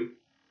laboratory,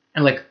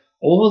 and like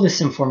all this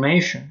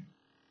information.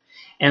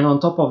 And on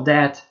top of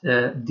that,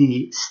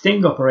 the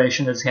sting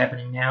operation that's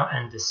happening now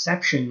and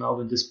deception now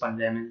with this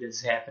pandemic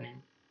that's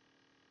happening,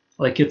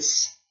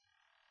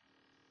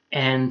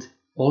 and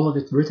all of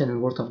it written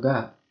in Word of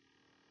God,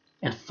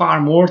 and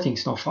far more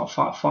things. No,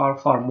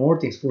 far more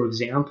things. For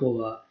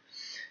example,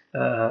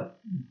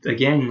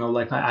 again,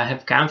 like I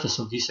have countless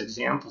of these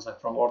examples,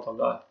 like from Word of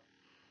God.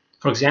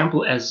 For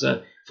example, as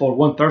for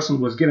one person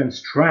was given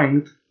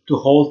strength to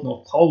hold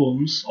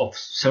columns of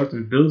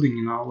certain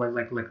building,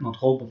 like not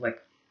hold, but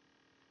like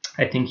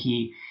I think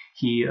he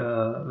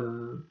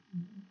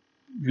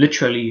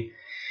literally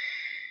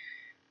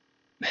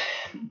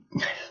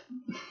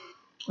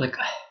like,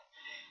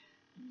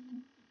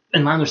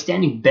 in my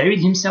understanding,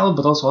 buried himself,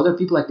 but also other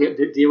people, like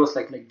they was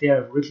like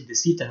they're really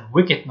deceived and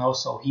wicked now.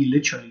 So he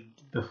literally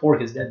before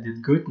his death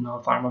did good now,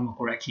 if I remember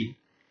correctly.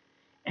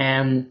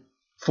 And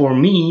for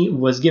me,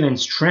 was given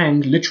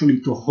strength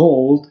literally to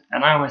hold,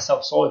 and I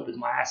myself saw it with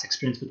my ass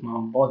experience with my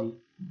own body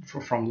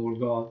from Lord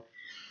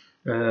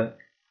God,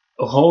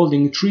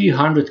 holding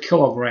 300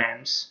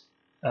 kilograms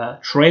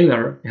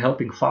trailer,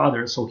 helping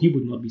father, so he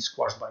would not be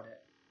squashed by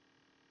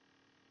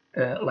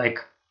that. Like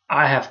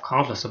I have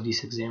countless of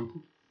these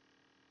examples.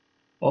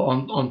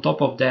 On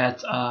top of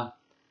that,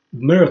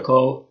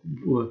 miracle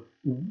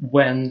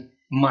when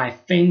my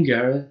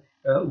finger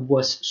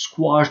was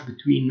squashed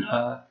between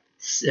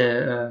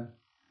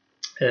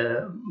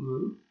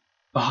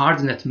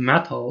hardened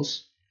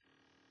metals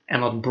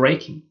and not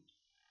breaking.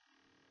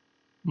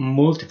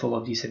 Multiple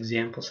of these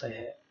examples I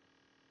have,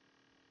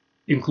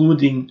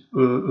 including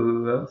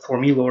for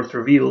me, Lord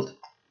revealed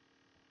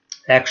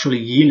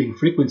actually healing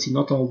frequency,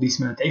 not all this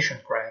meditation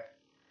crap.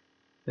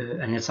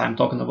 And yes, I'm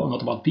talking about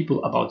not about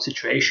people, about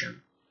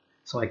situation.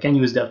 So I can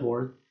use that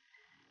word.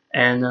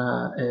 And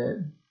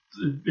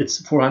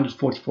it's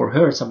 444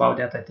 hertz. About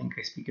that, I think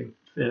I speak in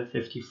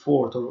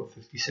 54th or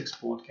 56th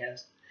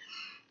podcast.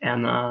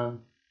 And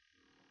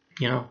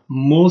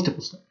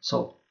multiple stuff.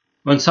 So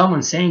when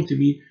someone's saying to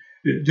me,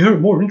 there are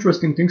more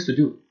interesting things to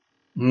do,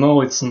 no,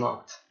 it's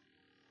not.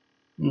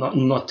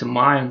 Not to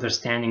my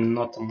understanding,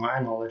 not to my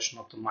knowledge,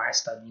 not to my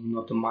studying,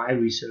 not to my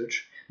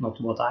research, not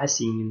to what I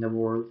seeing in the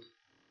world.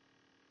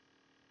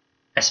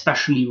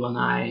 Especially when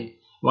I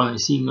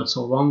seen not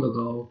so long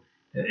ago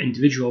an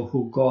individual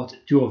who got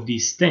two of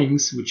these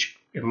things, which,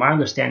 in my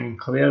understanding,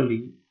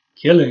 clearly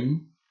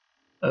killing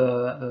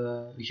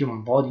a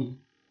human body,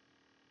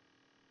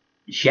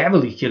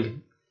 heavily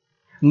killing.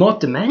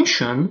 Not to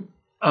mention,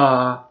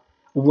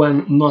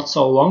 when not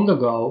so long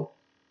ago,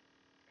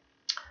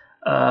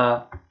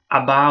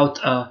 about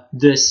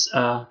this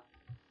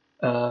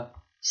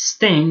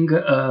sting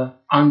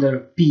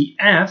under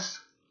PF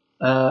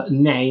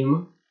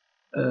name,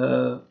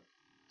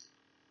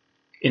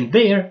 in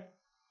there,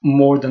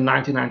 more than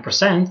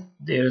 99%,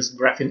 there's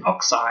graphene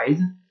oxide,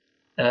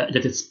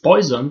 that it's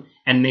poison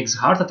and makes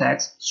heart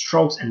attacks,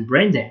 strokes, and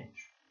brain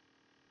damage.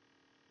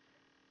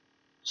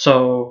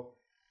 So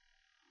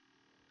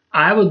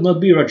I would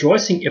not be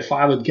rejoicing if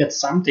I would get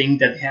something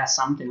that has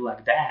something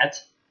like that,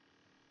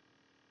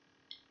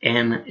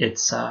 and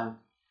it's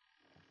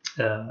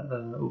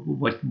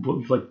what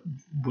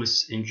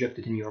was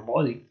injected in your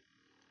body,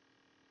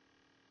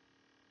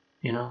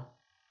 and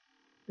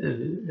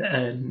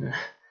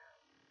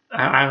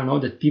I don't know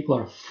that people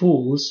are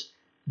fools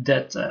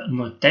that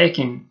not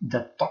taking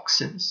the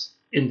toxins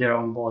in their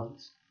own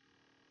bodies.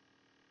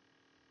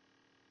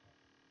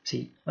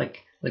 See,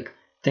 like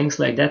things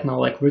like that now,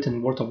 like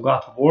written Word of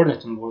God,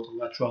 worded in Word of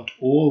God, throughout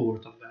all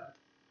Word of God,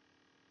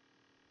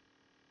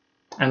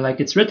 and like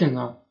it's written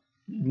now,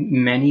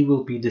 many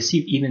will be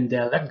deceived, even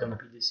the elect gonna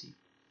be deceived.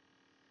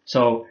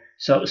 So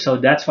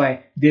that's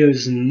why there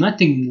is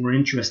nothing more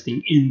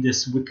interesting in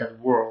this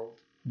wicked world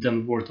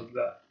than Word of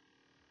God.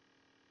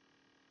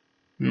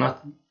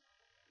 Nothing.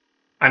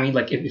 I mean,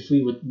 like if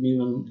we would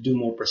even do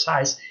more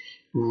precise,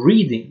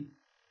 reading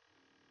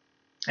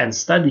and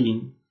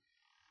studying.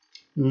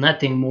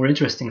 Nothing more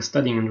interesting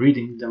studying and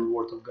reading than the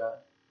Word of God,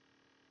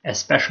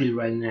 especially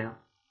right now.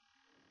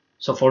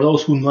 So for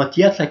those who not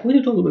yet like, what are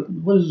you talking about?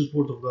 What is this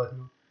Word of God?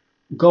 No.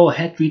 Go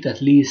ahead, read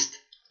at least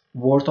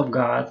Word of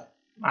God.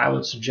 I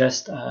would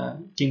suggest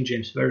King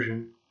James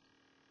Version,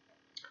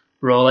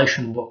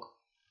 Revelation book.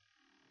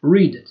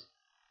 Read it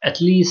at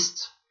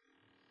least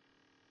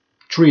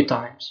 3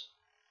 times.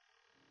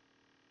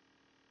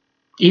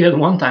 Even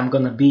one time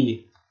gonna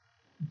be,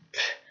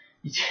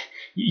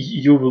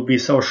 you will be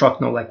so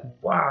shocked now, like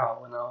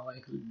wow,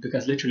 like,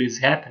 because literally it's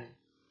happening.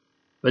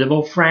 With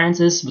Pope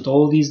Francis, with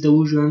all these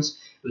delusions,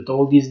 with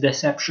all these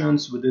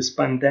deceptions, with this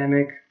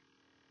pandemic,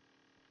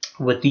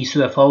 with these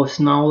UFOs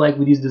now, like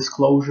with these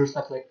disclosures,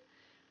 like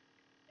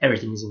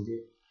everything is in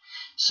there.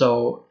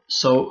 So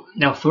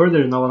now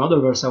further, now another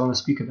verse I want to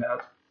speak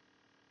about.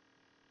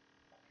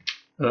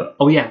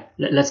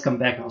 Let's come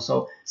back now.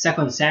 So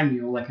 2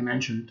 Samuel, like I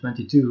mentioned,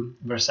 22,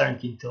 verse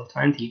 17 till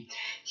 20.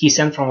 He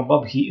sent from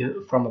above. He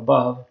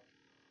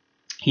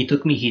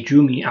took me. He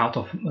drew me out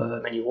of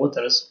many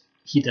waters.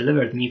 He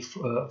delivered me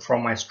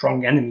from my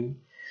strong enemy,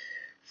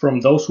 from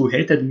those who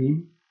hated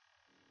me,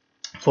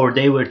 for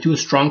they were too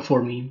strong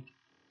for me.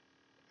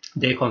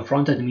 They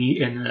confronted me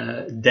in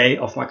a day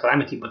of my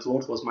calamity, but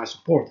Lord was my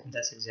support, and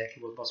that's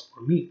exactly what was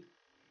for me.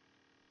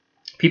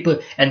 People,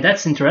 and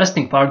that's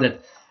interesting part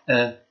that.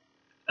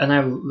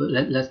 And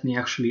let me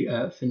actually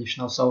finish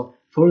now. So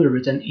further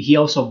written, he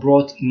also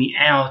brought me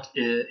out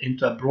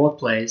into a broad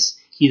place.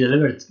 He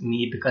delivered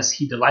me because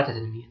he delighted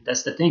in me.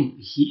 That's the thing.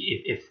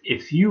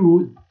 If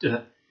you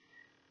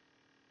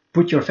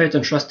put your faith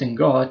and trust in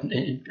God,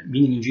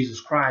 meaning in Jesus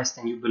Christ,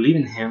 and you believe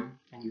in Him,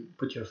 and you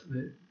put your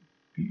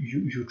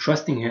you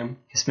trusting Him,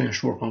 His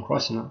finished work on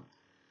cross, and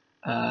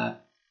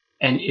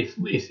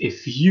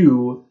if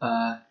you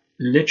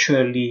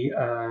literally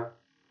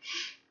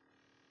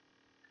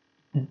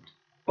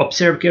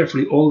observe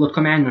carefully all the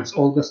commandments,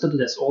 all the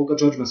statutes, all the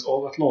judgments,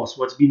 all the laws,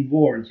 what's been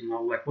warned,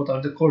 like what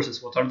are the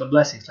curses, what are the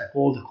blessings, like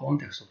all the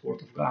context of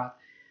Word of God.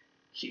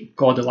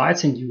 God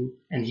delights in you,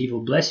 and He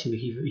will bless you.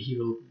 He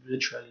will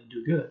literally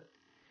do good.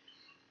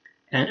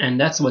 And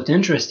that's what's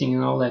interesting,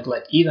 like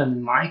even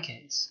in my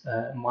case,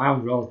 my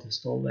own relatives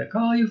told like,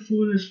 oh, you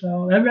foolish,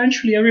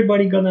 eventually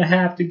everybody gonna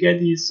have to get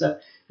these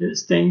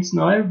things.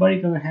 No, everybody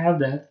gonna have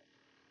that.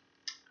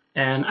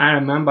 And I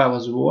remember I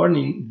was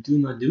warning, do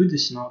not do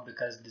this now,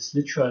 because this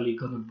literally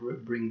gonna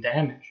bring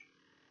damage.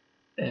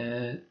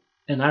 And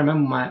I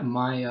remember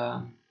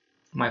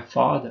my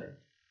father,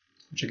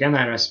 which again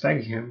I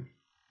respect him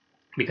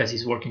because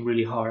he's working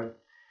really hard.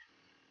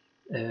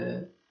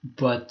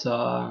 But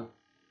I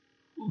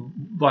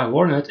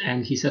warned it,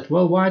 and he said,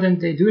 well, why aren't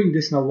they doing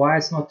this now? Why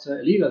it's not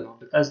illegal now?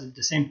 Because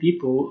the same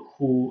people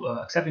who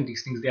accepting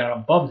these things, they are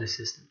above the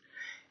system.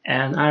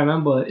 And I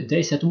remember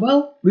they said,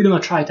 well, we're gonna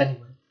try it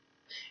anyway.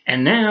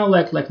 And now,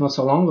 like not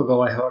so long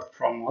ago, I heard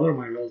from other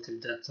my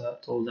relative that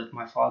told that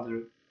my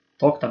father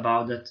talked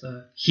about that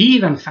he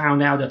even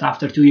found out that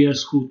after 2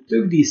 years, who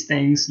took these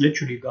things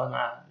literally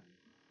gonna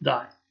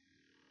die.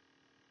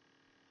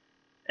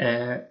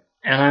 And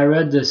I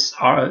read this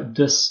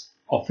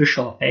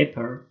official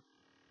paper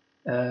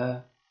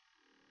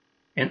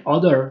in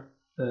other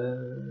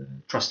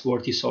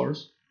trustworthy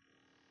source,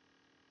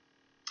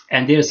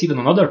 and there's even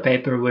another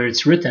paper where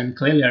it's written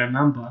clearly. I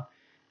remember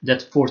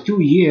that for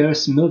 2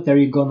 years,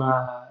 military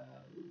gonna,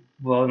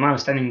 well, in my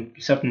understanding,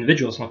 certain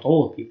individuals, not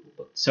all people,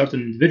 but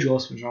certain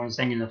individuals, which I'm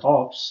saying in the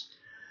tops,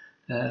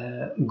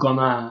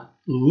 gonna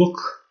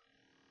look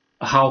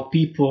how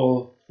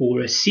people who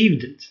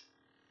received it,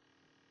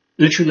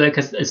 literally like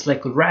it's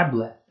like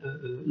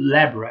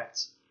lab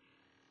rats.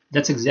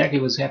 That's exactly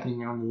what's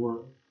happening around the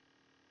world,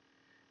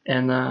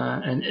 and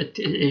it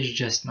is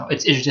just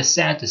it's just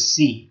sad to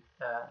see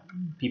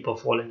people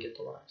falling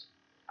into lies.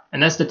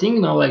 And that's the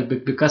thing, like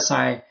because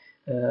I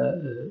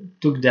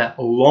took that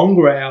long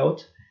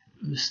route,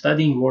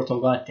 studying Word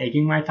of God,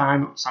 taking my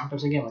time.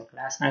 Sometimes again, like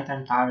last night,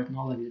 I'm tired,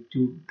 like the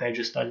 2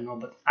 pages study,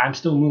 but I'm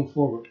still moving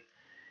forward.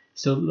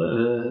 So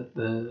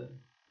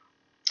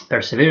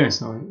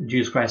perseverance. Now,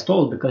 Jesus Christ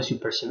told, because you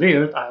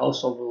persevered, I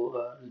also will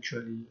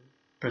literally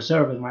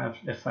preserve,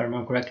 if I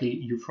remember correctly,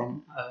 you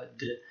from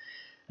the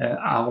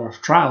hour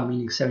of trial,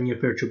 meaning 7-year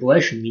period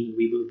tribulation, meaning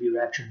we will be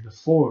raptured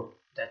before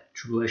that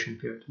tribulation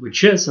period,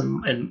 which is,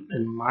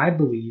 in my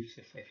belief,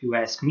 if you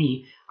ask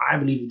me, I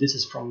believe this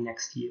is from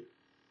next year,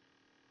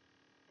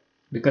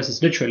 because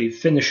it literally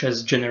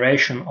finishes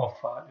generation of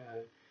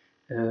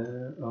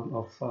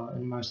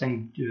am I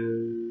saying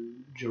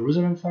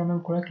Jerusalem, if I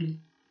remember correctly?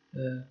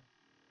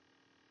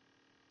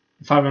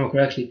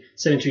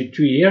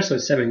 73 years, so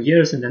it's 7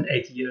 years, and then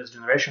 80 years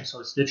generation, so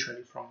it's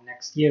literally from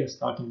next year,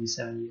 starting these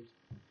 7 years.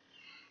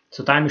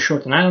 So time is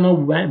short, and I don't know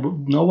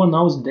when, no one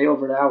knows the day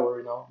over the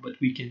hour, but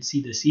we can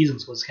see the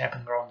seasons, what's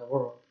happening around the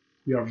world.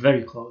 We are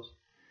very close.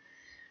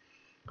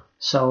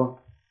 So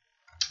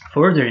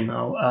further, and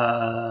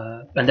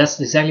that's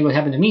exactly what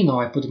happened to me.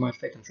 Now I put my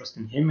faith and trust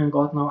in Him and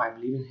God. Now I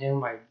believe in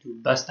Him. I do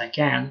the best I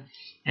can,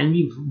 and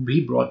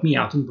He brought me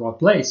out in broad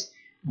place.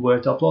 where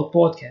to upload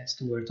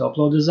podcasts, where to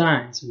upload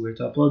designs, where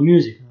to upload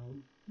music.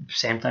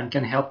 Same time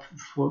can help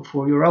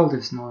for your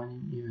relatives now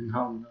and even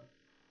home.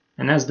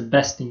 And that's the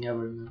best thing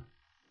ever.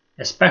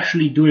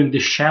 Especially during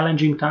this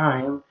challenging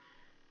time,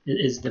 it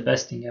is the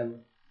best thing ever.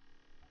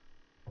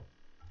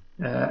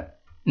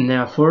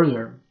 Now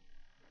further,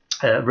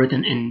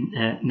 written in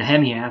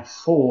Nehemiah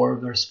 4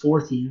 verse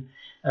 14.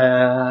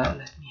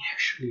 Let me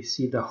actually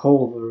see the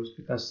whole verse,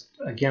 because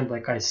again,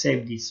 like I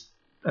saved these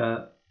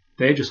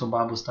pages of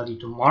Bible study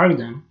to mark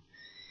them,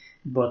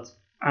 but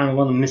I don't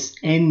want to miss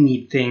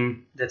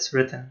anything that's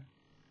written.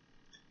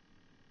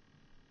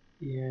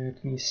 Yeah,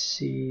 let me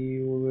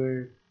see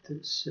where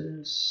this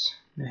is.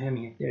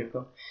 Nehemiah, there you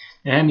go.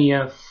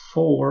 Nehemiah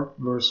 4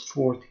 verse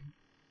 14.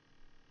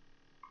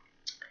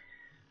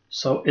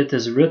 So it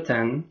is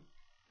written,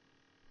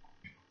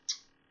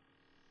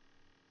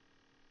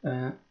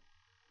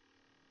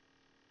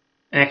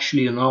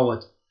 actually, you know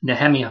what?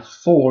 Nehemiah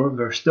 4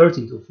 verse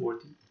 13 to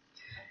 14.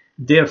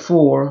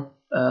 Therefore,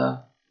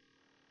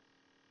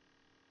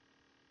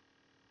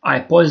 I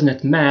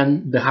poisoned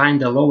men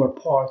behind the lower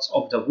parts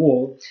of the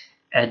wall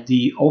at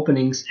the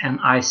openings, and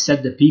I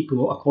set the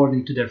people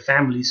according to their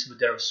families with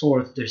their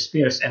swords, their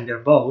spears, and their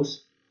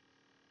bows.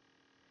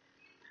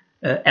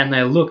 And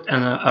I looked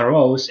and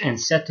arose and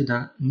said to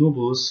the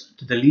nobles,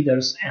 to the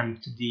leaders,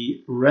 and to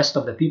the rest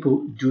of the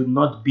people, do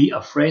not be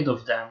afraid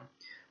of them.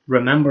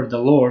 Remember the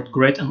Lord,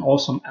 great and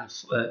awesome,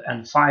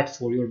 and fight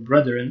for your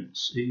brethren,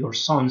 your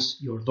sons,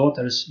 your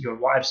daughters, your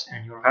wives,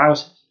 and your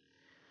houses.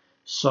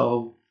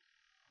 So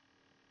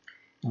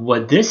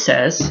what this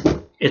says,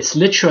 it's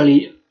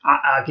literally,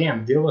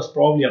 again, there was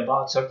probably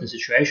about certain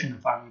situation,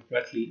 if I'm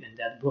correctly, in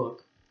that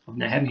book of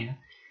Nehemiah,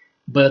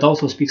 but it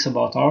also speaks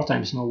about our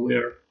times now,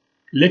 where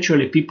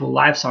literally people's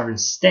lives are in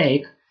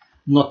stake,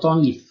 not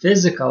only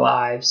physical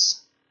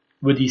lives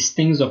with these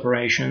things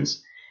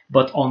operations,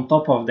 but on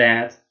top of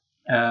that,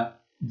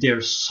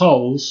 their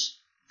souls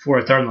for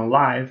eternal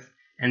life,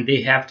 and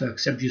they have to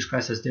accept Jesus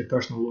Christ as their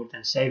personal Lord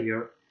and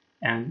Savior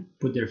and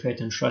put their faith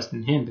and trust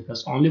in Him,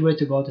 because only way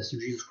to God is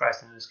through Jesus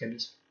Christ and escape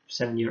this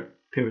 7-year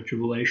period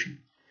tribulation.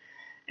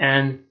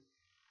 And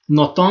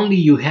not only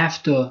you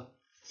have to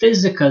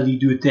physically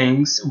do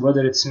things,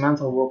 whether it's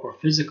mental work or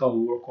physical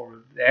work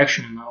or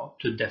action now,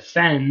 to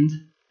defend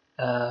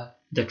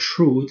the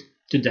truth,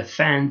 to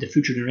defend the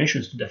future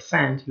generations, to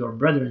defend your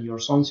brethren, your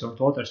sons, your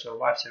daughters, your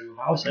wives, and your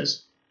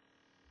houses,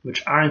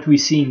 which aren't we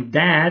seeing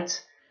that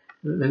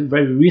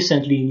very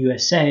recently in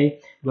USA,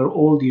 where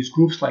all these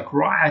groups like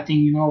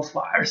rioting,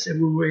 flyers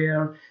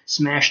everywhere,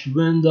 smashed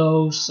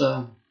windows,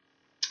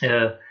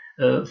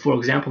 for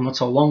example, not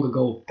so long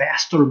ago,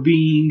 pastor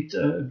being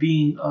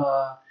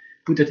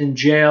put in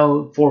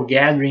jail for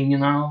gathering,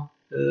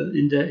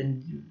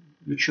 in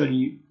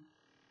literally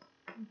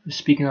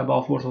speaking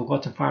about Word of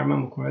God, if I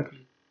remember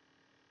correctly,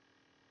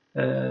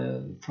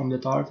 from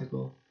that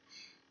article.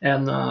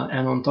 And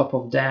on top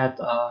of that,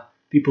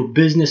 people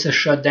businesses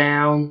shut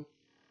down.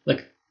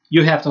 Like,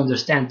 you have to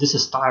understand, this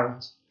is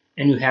tyrants,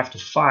 and you have to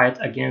fight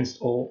against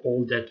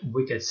all that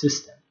wicked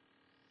system,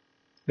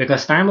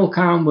 because time will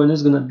come when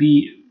it's gonna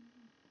be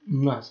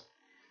nuts.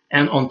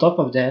 And on top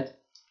of that,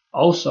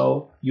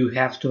 also you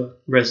have to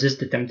resist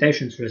the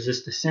temptations,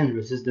 resist the sin,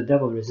 resist the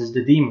devil, resist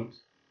the demons,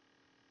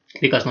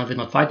 because now we're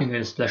not fighting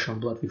against flesh and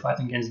blood, we're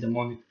fighting against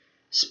demonic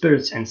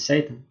spirits and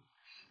Satan.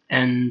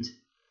 And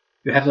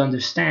you have to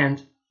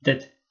understand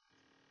that,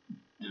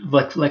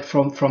 like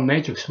from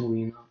Matrix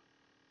movie,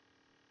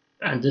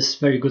 and this is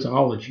very good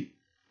analogy,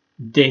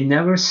 they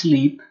never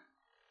sleep.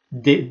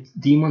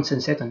 Demons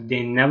and Satan,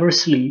 they never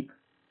sleep,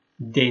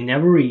 they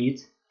never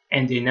eat,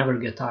 and they never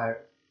get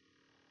tired.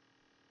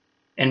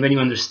 And when you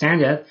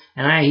understand that,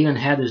 and I even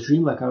had this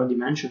dream, like I already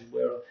mentioned,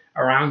 where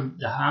around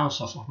the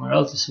house of my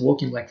relatives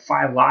walking like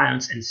 5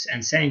 lions,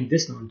 and saying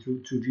this now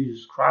through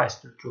Jesus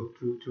Christ,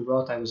 through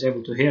God, I was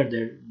able to hear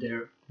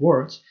their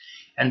words,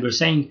 and we're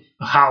saying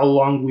how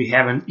long we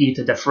haven't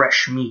eaten the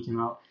fresh meat,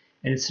 and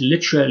it's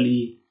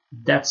literally,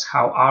 that's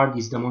how are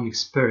these demonic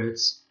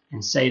spirits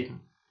and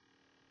Satan.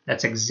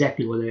 That's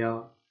exactly what they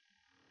are.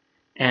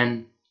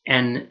 And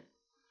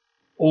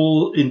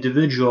all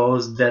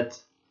individuals that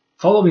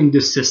following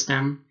this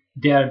system,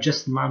 they are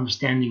just not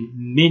understanding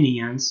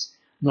minions,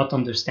 not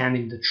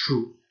understanding the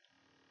truth,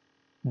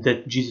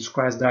 that Jesus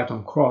Christ died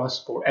on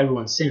cross for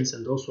everyone's sins,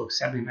 and those who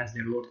accept Him as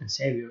their Lord and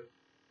Savior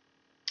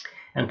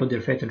and put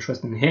their faith and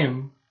trust in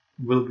Him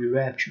will be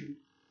raptured.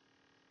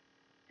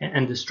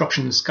 And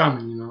destruction is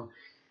coming,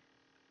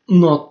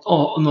 Not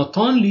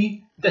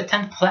only the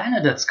 10th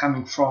planet that's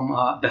coming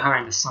from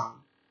behind the sun,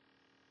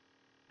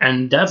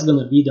 and that's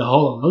going to be the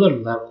whole other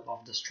level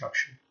of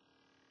destruction.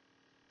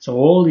 So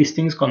all these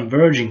things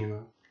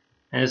converging,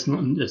 and it's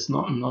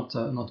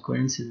not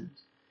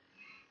coincidence.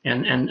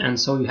 And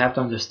so you have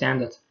to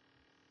understand that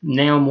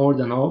now more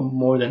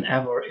than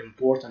ever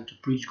important to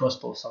preach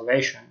gospel of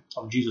salvation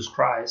of Jesus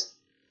Christ,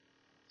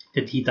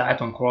 that He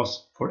died on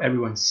cross for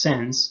everyone's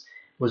sins,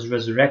 was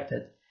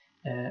resurrected,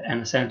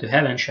 and ascended to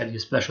heaven, shed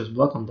His precious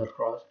blood on that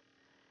cross,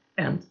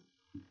 and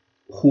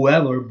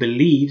whoever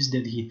believes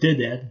that he did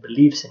that,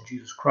 believes in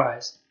Jesus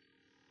Christ,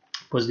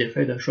 puts their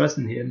faith and trust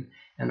in him,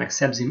 and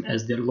accepts him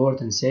as their Lord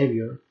and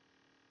Savior,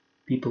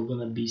 people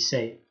gonna be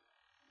saved.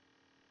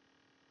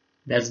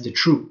 That's the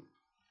truth.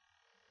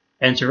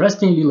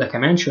 Interestingly, like I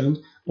mentioned,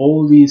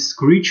 all these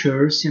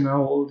creatures,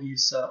 all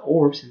these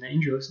orbs and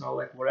angels,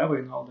 like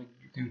whatever, like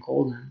you can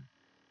call them,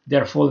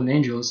 they're fallen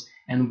angels,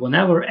 and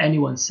whenever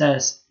anyone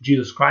says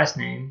Jesus Christ's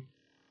name,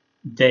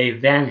 they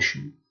vanish.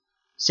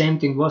 Same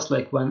thing was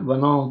like when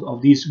all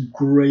of these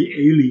gray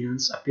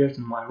aliens appeared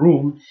in my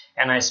room,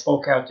 and I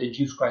spoke out in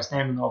Jesus Christ's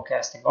name,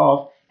 casting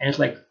off, and it's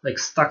like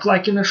stuck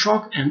like in a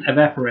shock and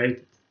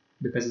evaporated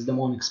because it's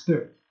demonic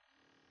spirit.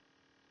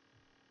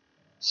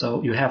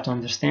 So you have to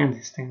understand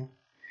this thing.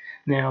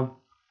 Now,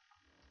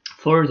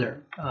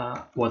 further,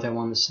 what I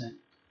want to say.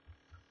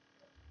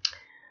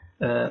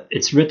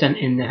 It's written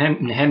in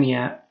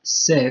Nehemiah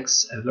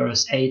 6,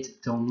 verse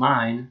 8 till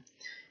 9.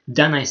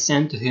 Then I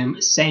sent to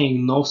him,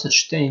 saying, no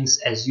such things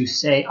as you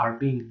say are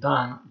being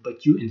done,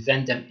 but you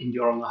invent them in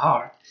your own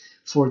heart.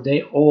 For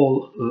they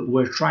all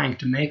were trying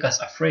to make us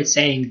afraid,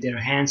 saying their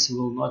hands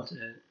will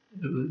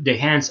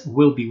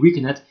be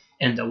weakened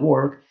in the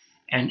work,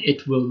 and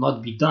it will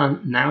not be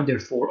done. Now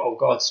therefore, O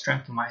God,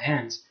 strengthen my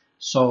hands.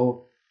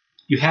 So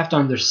you have to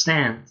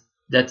understand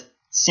that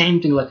same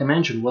thing, like I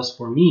mentioned, was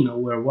for me,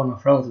 where one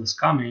of relatives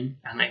coming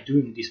and like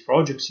doing these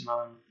projects, and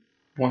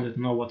wanted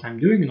to know what I'm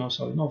doing,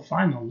 so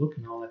fine, I'll look,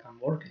 like I'm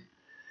working,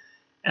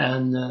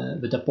 and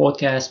with the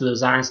podcast, with the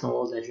science,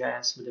 all the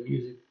jazz, with the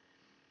music,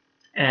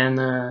 and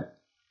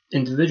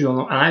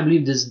individual, and I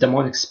believe this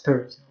demonic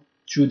spirit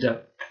through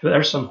the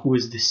person who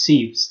is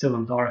deceived, still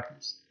in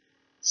darkness,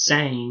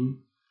 saying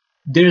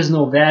there is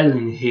no value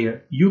in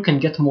here. You can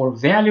get more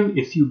value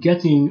if you're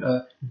getting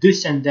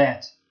this and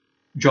that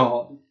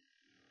job.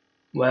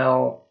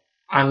 Well,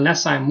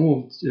 unless I'm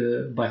moved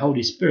by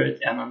Holy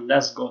Spirit, and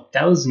unless God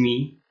tells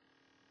me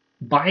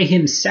by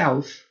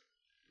himself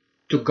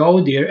to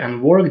go there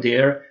and work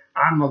there,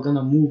 I'm not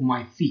gonna move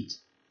my feet.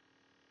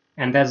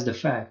 And that's the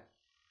fact.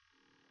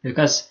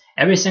 Because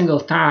every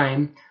single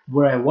time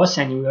where I was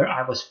anywhere,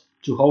 I was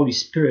to Holy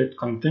Spirit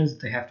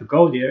convinced that I have to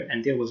go there,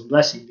 and there was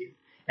blessing there.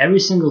 Every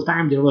single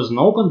time there was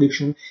no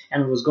conviction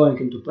and it was going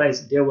into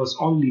place, there was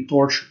only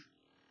torture.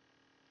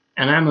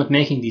 And I'm not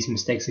making these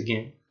mistakes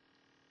again.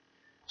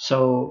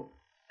 So,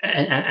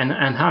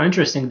 and how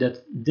interesting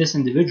that this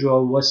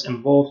individual was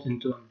involved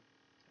into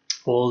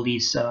all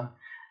these,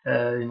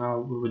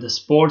 with the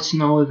sports,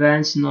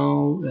 events, and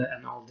all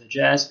the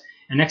jazz.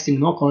 And next thing,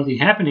 quarantine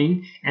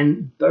happening,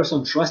 and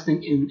person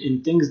trusting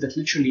in things that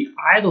literally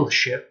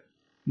idolship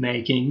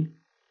making.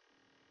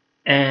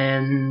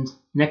 And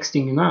next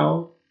thing you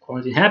know,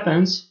 quarantine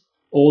happens,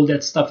 all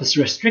that stuff is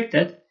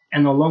restricted,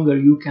 and no longer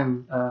you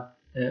can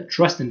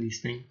trust in these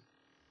things.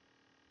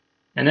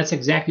 And that's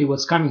exactly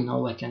what's coming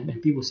now.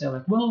 And people say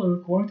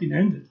well, quarantine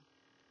ended.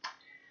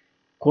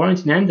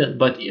 Quarantine ended,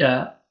 but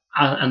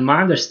and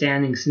my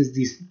understanding, since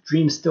these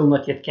dreams still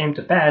not yet came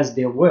to pass,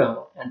 they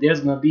will, and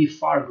there's gonna be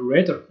far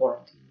greater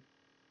quarantine,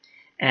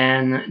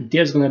 and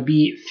there's gonna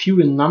be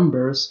few in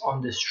numbers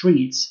on the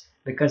streets,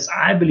 because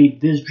I believe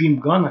this dream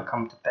gonna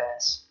come to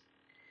pass.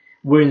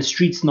 We're in the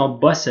streets, no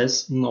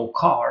buses, no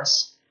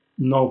cars,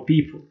 no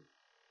people,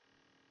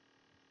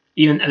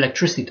 even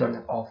electricity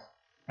turned off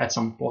at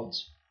some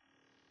points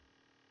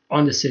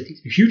on the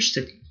cities, huge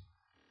cities.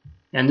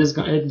 And this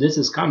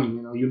is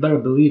coming, you better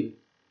believe it,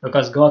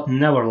 because God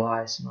never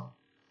lies,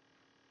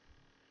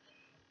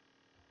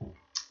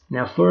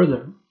 Now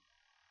further,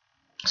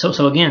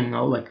 so again,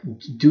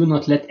 do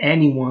not let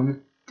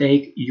anyone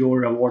take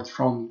your reward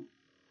from you.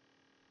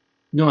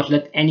 Do not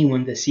let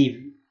anyone deceive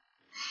you.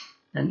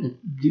 And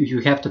you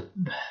have to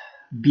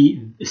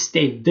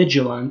stay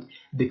vigilant,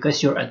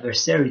 because your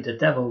adversary, the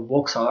devil,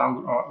 walks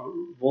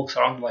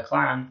around like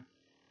lion,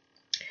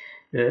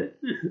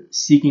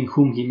 seeking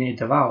whom he may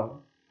devour.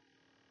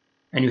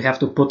 And you have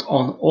to put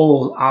on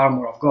all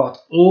armor of God,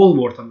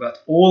 all word of God,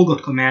 all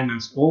God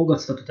commandments, all God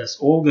statutes,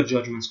 all God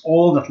judgments,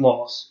 all God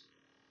laws.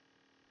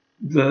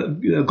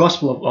 The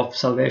gospel of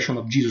salvation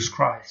of Jesus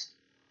Christ.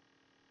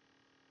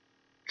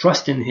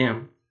 Trust in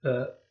him.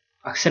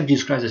 Accept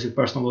Jesus Christ as your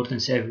personal Lord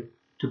and Savior,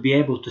 to be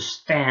able to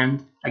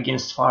stand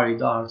against fiery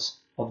darts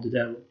of the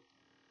devil.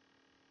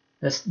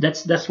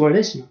 That's what it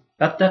is.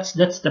 That's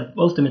the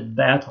ultimate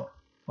battle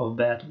of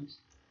battles.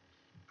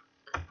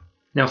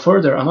 Now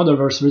further, another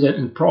verse written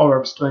in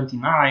Proverbs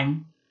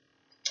 29,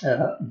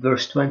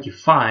 verse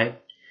 25,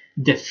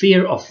 the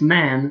fear of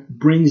man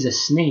brings a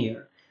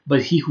snare,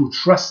 but he who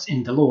trusts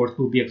in the Lord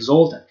will be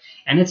exalted.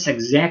 And it's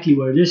exactly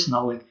where it is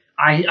now.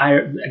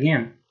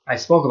 I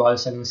spoke about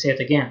this, I'm going to say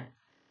it again.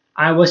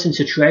 I was in a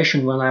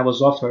situation when I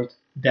was offered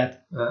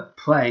that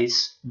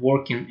place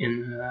working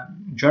in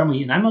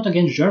Germany, and I'm not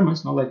against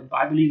Germans.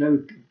 I believe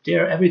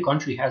every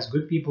country has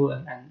good people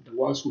and the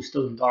ones who are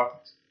still in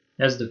darkness.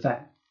 That's the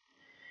fact.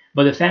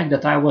 But the fact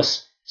that I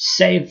was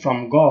saved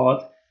from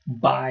God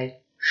by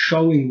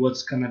showing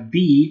what's gonna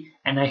be,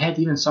 and I had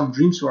even some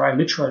dreams where I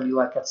literally,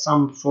 at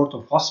some sort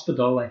of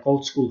hospital,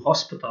 old school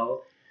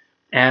hospital,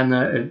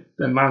 and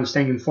my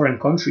understanding in foreign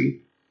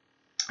country,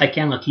 I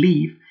cannot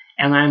leave,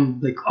 and I'm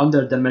like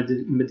under the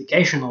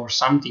medication or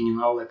something,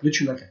 like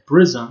literally like a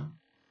prison.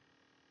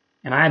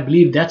 And I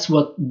believe that's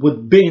what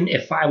would been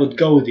if I would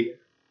go there.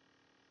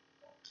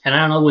 And I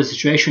don't know what the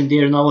situation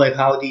there, like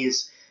how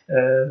these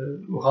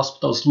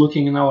hospitals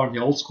looking, are they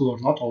old school or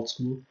not old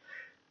school?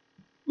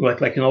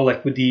 Like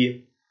like with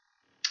the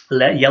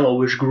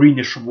yellowish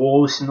greenish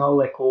walls,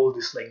 like all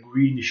this like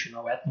greenish,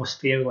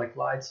 atmosphere, like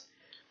lights.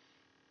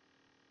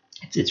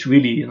 It's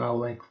really,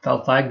 like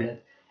felt like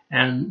that.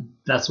 And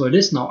that's what it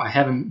is now. I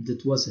haven't,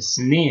 that was a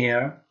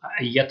snare,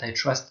 yet I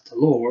trusted the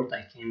Lord.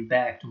 I came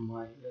back to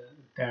my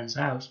parents'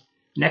 house.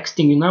 Next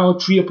thing you know,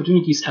 3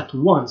 opportunities at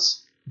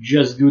once,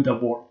 just do the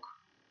work.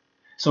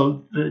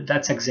 So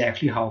that's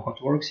exactly how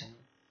it works.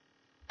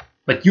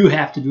 But you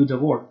have to do the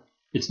work.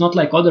 It's not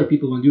like other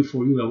people will do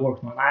for you the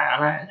work. No,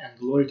 and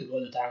glory to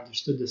God that I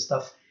understood this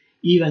stuff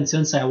even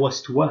since I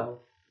was 12.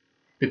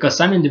 Because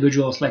some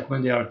individuals, like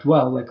when they are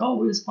 12, like,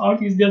 oh, this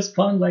party is just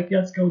fun, like,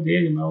 let's go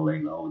there,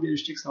 like, oh,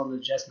 there's chicks out there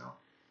just now.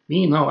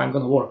 Me, no, I'm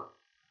gonna work.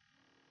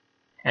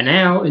 And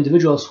now,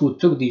 individuals who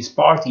took these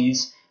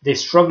parties, they're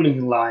struggling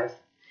in life,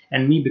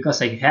 and me, because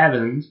I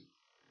haven't,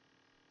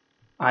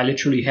 I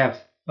literally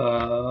have,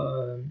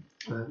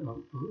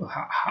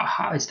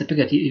 it's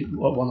depicted,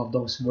 one of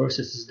those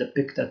verses is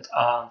depicted,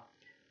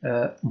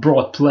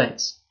 broad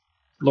place.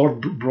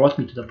 Lord brought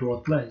me to the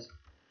broad place.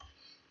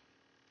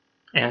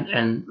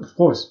 And of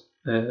course,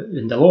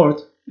 in the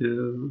Lord,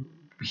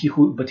 he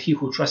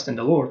who trusts in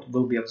the Lord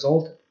will be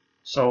exalted.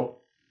 So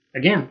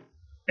again,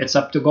 it's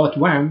up to God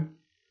when.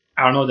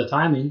 I don't know the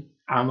timing.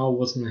 I don't know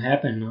what's going to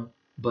happen now.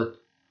 But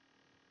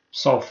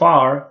so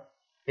far,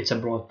 it's a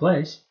broad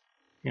place,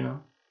 And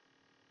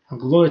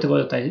glory to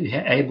God that I'm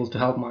able to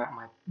help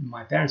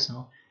my parents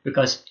now.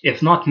 Because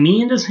if not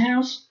me in this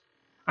house,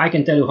 I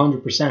can tell you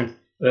 100%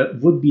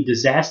 would be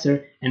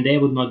disaster, and they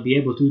would not be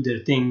able to do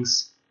their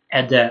things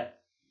at the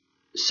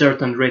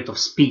certain rate of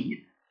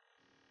speed,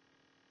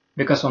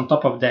 because on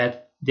top of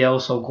that they're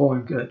also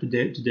going to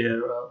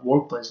their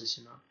workplaces,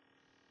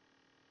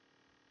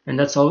 and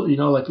that's all,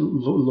 like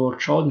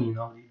Lord showed me,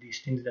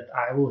 these things that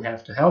I will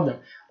have to help them.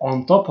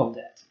 On top of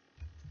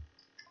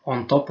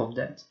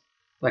that,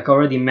 like I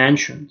already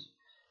mentioned,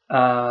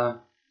 when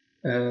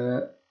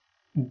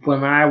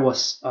I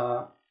was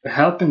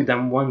helping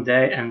them one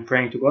day and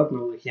praying to God,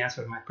 like He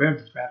answered my prayer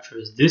that rapture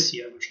is this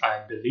year, which I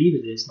believe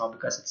it is, not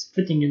because it's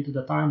fitting into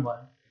the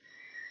timeline.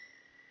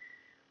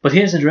 But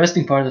here's the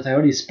interesting part that I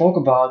already spoke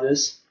about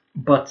this,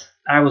 but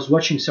I was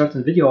watching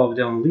certain video of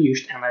the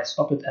Unleashed and I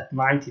stopped it at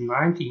 19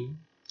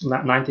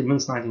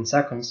 minutes, 19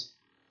 seconds.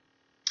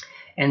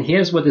 And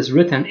here's what is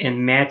written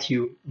in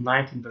Matthew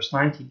 19, verse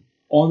 19.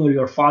 Honor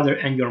your father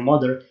and your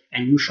mother,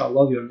 and you shall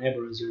love your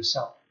neighbor as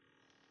yourself.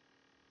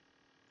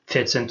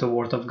 Fits into the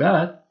Word of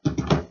God.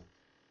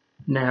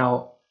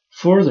 Now,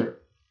 further,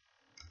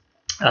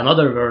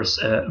 another verse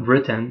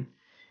written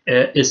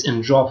is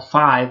in Job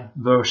 5,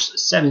 verse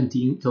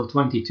 17 till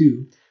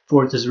 22.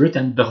 For it is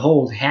written,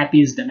 Behold,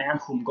 happy is the man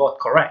whom God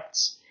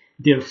corrects.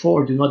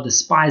 Therefore do not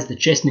despise the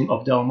chastening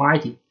of the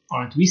Almighty.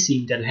 Aren't we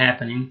seeing that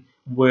happening,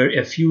 where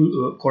a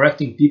few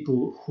correcting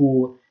people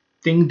who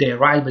think they're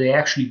right, but they're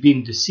actually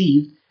being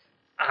deceived?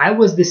 I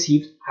was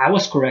deceived, I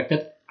was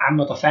corrected, I'm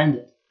not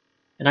offended.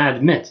 And I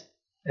admit,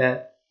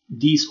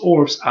 these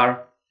orbs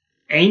are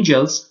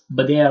angels,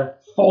 but they are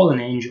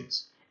fallen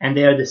angels, and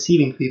they are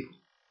deceiving people.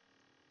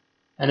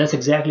 And that's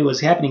exactly what's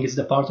happening. It's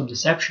the part of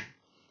deception.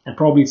 And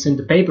probably it's in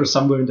the paper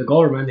somewhere in the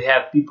government. They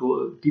have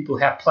people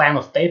have plan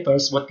of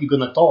papers what we're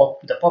gonna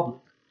talk to the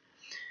public.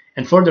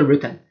 And further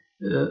written,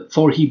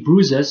 for he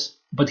bruises,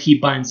 but he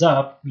binds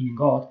up, meaning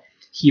God.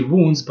 He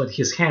wounds, but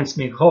his hands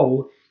make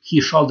whole.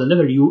 He shall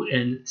deliver you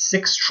in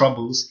 6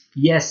 troubles.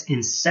 Yes,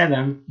 in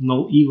 7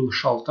 no evil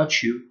shall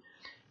touch you.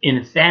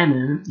 In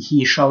famine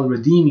he shall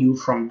redeem you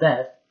from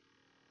death,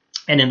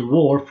 and in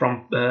war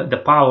from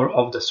the power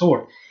of the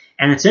sword.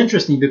 And it's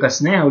interesting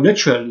because now,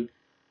 literally,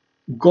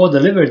 God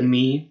delivered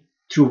me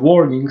through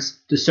warnings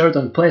to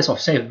certain place of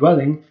safe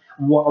dwelling,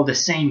 while at the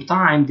same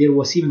time there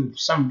was even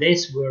some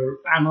days where,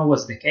 I don't know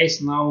what's the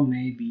case now,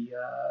 maybe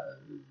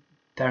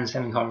parents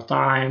having a hard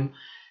time,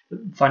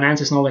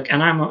 finances now, like,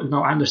 and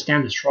I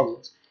understand the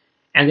struggles.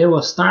 And there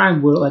was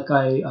time where like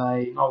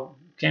I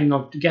came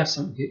to get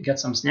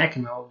some snack,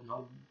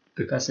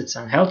 because it's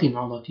unhealthy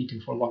now not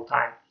eating for a long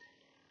time.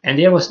 And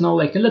there was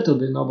like a little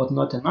bit, but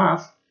not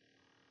enough.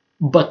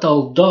 But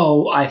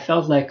although I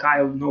felt like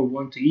I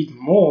want to eat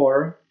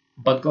more,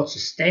 but God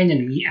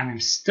sustained me and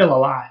I'm still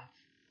alive.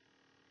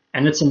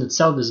 And it's in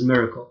itself this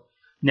miracle.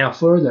 Now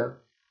further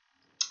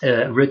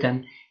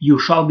written, you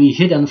shall be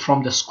hidden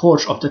from the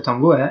scourge of the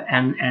Tangueh,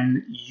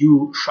 and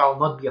you shall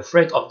not be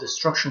afraid of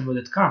destruction when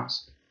it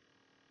comes.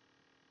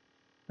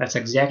 That's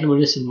exactly what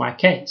it is in my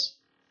case.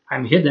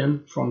 I'm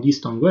hidden from these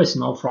Tanguehs,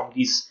 from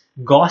these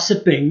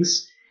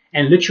gossipings,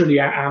 and literally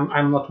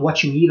I'm not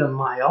watching even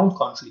my own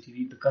country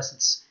TV because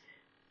it's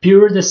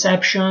pure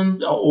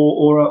deception,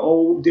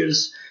 or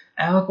there's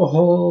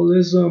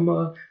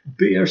alcoholism,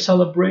 beer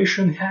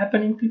celebration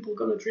happening, people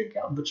gonna drink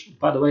out. But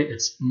by the way,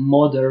 it's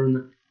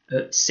modern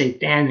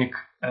satanic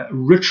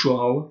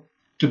ritual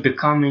to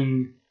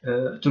becoming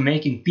to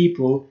making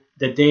people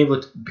that they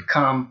would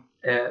become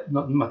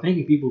not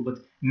making people, but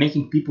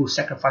making people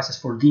sacrifices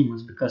for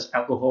demons, because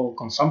alcohol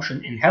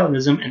consumption in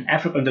Hellenism and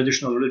African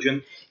traditional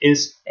religion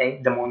is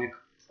a demonic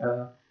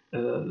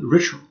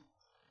ritual,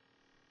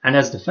 and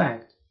that's the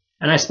fact.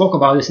 And I spoke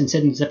about this in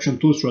Satan Deception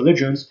Tools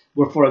Religions,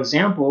 where, for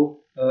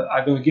example,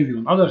 I'm going to give you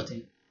another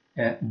thing.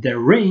 The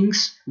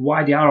rings,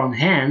 why they are on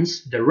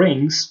hands, the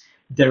ring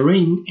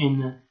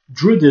in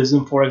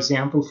Druidism, for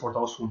example, for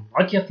those who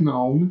are not yet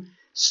known,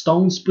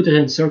 stones put it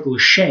in circle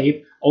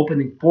shape,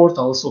 opening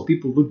portals so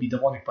people would be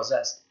demonic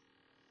possessed.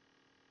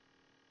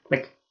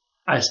 Like,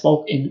 I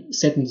spoke in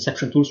Satan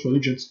Deception Tools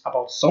Religions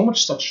about so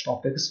much such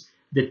topics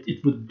that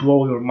it would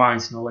blow your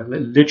minds, like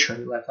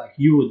literally, like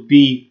you would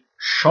be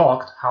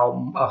shocked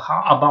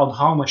about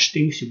how much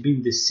things you've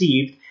been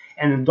deceived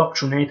and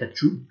indoctrinated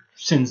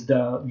since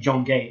the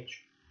young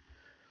age.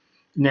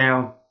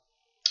 Now,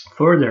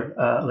 further,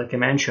 like I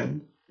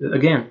mentioned,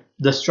 again,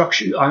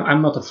 destruction.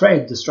 I'm not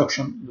afraid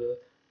destruction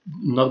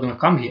not gonna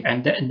come here,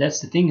 and that's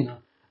the thing.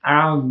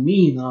 Around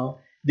me,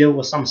 there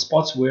were some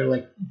spots where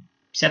like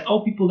said,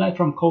 "Oh, people died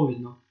from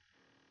COVID."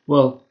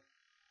 Well,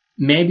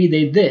 maybe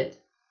they did.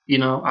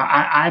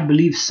 I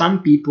believe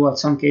some people at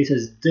some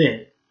cases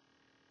did,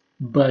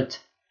 but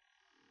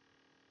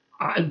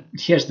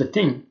here's the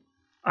thing.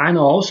 I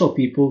know also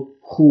people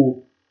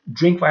who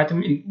take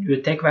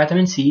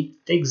vitamin C,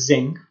 take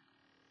zinc,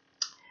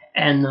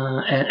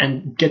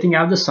 and getting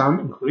out the sun,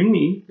 including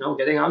me,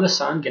 getting out the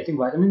sun, getting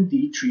vitamin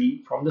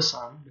D3 from the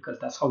sun, because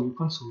that's how you're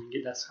consuming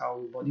it, that's how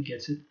your body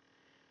gets it.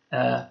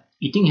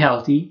 Eating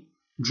healthy,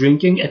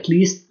 drinking at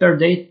least per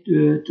day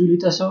 2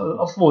 liters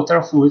of water,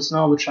 of fluids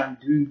now, which I'm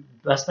doing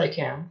the best I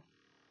can.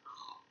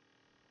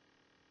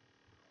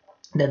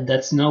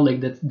 That's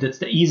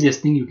the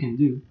easiest thing you can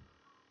do.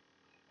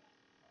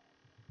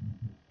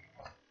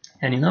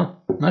 And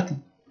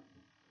nothing.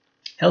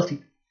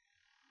 Healthy.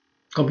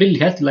 Completely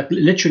healthy. Like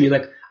literally,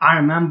 like I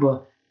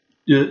remember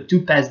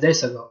 2 past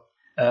days ago,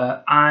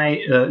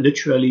 I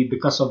literally,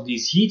 because of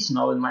these heats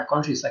now in my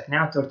country, it's like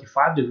now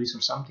 35 degrees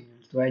or something in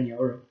Lithuania,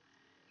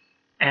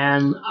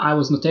 and I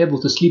was not able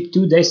to sleep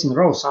 2 days in a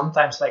row.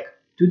 Sometimes like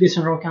 2 days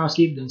in a row cannot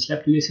sleep, then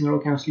slept 2 days in a row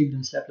cannot sleep,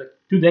 then slept like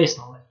 2 days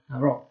now in a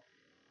row.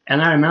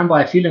 And I remember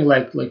I feeling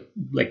like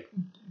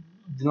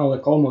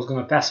almost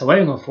gonna pass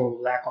away, for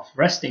lack of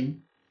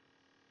resting,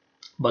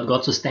 but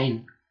God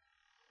sustained.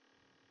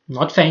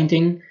 Not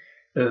fainting,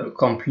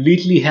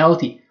 completely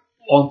healthy.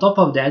 On top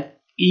of that,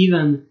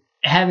 even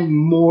having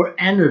more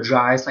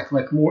energized,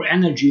 like more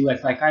energy,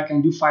 like I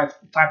can do five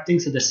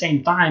things at the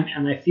same time,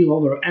 and I feel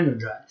over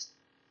energized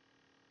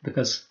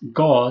because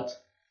God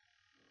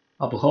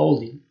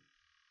upholding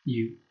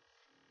you,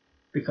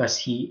 because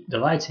He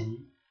delights in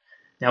you.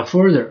 Now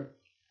further,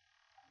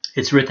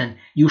 it's written,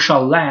 "You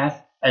shall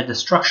laugh at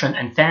destruction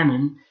and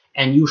famine,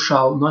 and you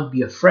shall not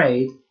be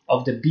afraid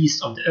of the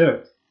beasts of the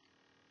earth."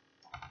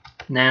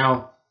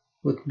 Now,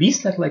 look,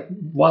 beasts like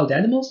wild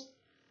animals?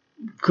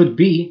 Could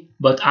be,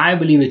 but I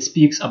believe it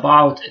speaks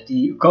about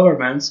the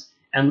governments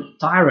and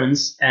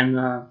tyrants and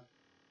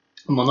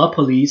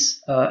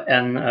monopolies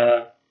and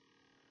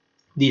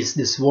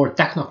these word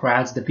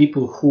technocrats, the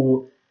people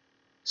who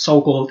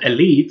so-called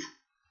elite,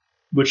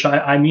 which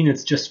I mean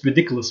it's just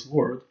ridiculous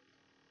word.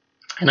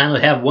 And I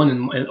don't have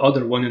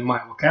other one in my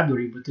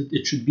vocabulary, but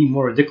it should be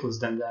more ridiculous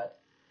than that.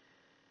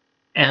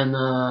 And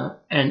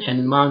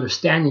in my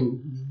understanding,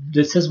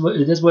 this is what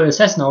it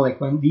says now.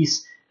 Like when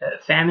these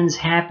famines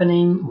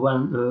happening,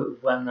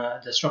 when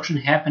destruction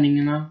happening,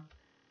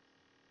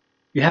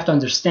 you have to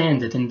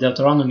understand that in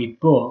Deuteronomy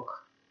book,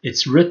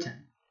 it's written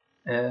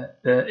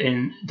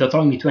in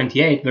Deuteronomy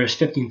 28, verse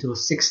 15 to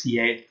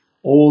 68,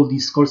 all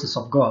these curses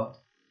of God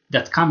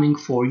that coming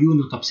for you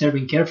not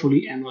observing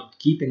carefully and not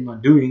keeping,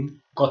 not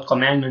doing God's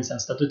commandments and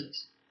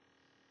statutes.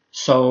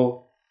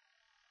 So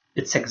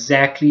it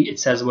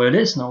says what it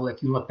is now.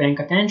 Like you're not paying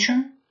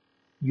attention,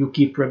 you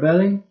keep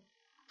rebelling.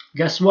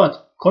 Guess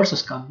what?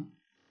 Curses coming.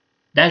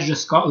 That's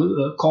just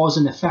cause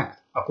and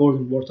effect according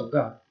to the word of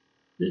God.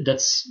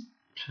 That's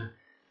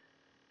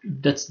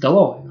the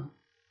law,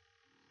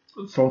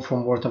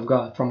 from word of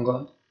God, from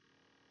God.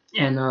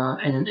 And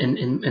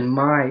in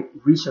my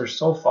research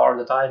so far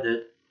that I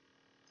did,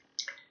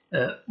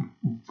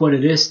 what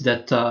it is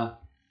that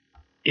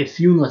if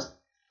you're not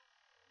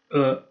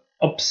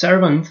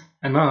observant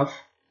enough,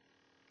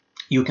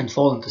 you can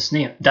fall into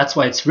snare. That's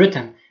why it's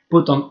written,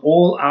 "Put on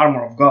all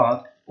armor of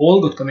God,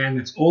 all good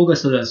commandments, all good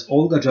statutes,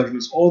 all good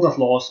judgments, all good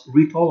laws,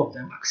 read all of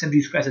them, accept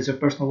Jesus Christ as your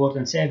personal Lord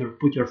and Savior,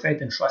 put your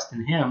faith and trust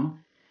in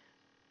Him,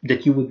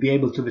 that you would be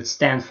able to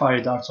withstand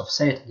fiery darts of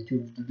Satan, that you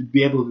would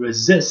be able to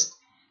resist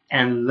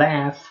and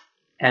laugh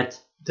at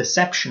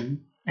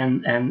deception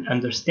and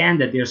understand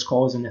that there's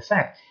cause and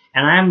effect."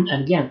 And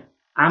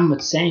I'm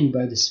not saying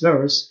by this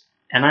verse,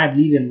 and I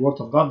believe in the word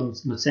of God,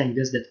 not saying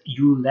this, that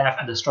you laugh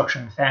at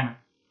destruction and famine.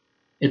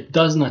 It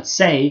does not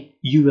say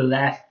you will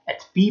laugh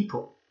at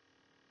people.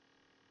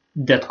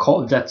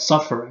 that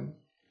suffering.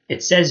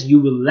 It says you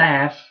will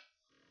laugh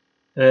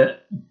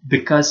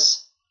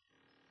because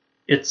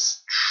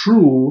it's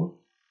true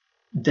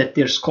that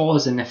there's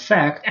cause and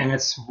effect, and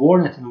it's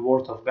warned in the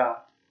Word of God.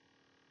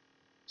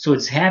 So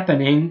it's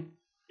happening.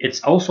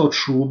 It's also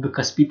true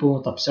because people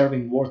not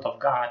observing Word of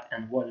God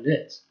and what it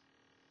is.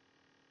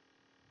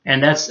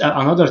 And that's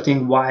another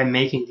thing why I'm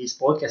making these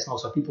podcasts now,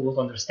 so people will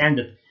understand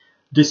that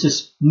this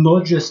is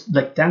not just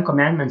like Ten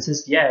Commandments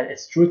is, yeah,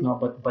 it's true now,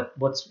 but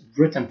what's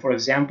written, for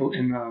example,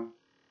 in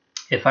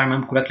if I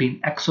remember correctly, in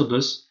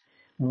Exodus,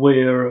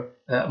 where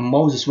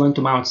Moses went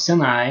to Mount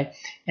Sinai,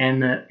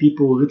 and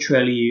people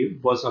literally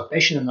was not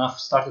patient enough,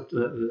 started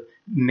to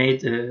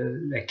made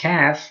a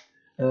calf,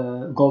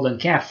 golden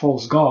calf,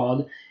 false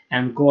god,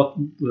 and God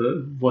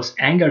was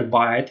angered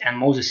by it, and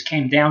Moses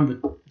came down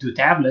with the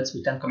tablets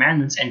with 10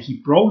 commandments, and he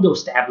broke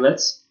those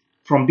tablets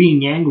from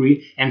being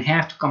angry and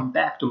have to come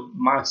back to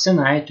Mount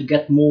Sinai to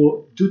get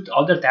more, do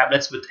other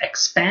tablets which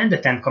expand the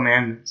 10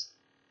 commandments.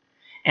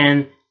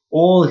 And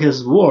all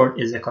his word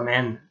is a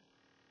commandment.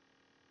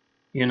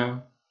 You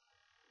know?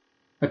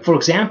 Like, for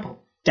example,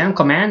 10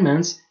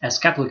 commandments, as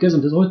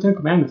Catholicism, there's only 10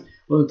 commandments.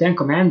 Well, in 10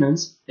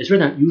 commandments, it's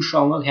written, you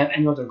shall not have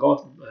any other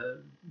God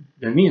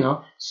than me, you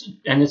know?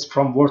 And it's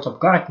from word of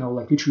God, you know,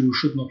 like literally you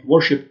should not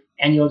worship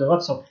any other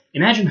God. So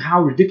imagine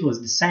how ridiculous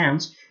this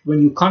sounds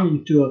when you come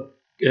into a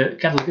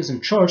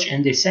Catholicism church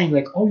and they're saying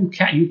like, oh,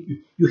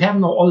 you have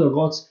no other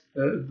gods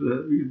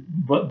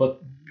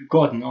but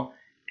God, you know?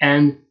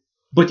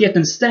 But yet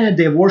instead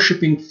they're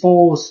worshipping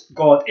false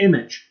God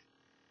image.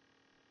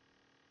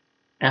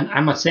 And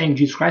I'm not saying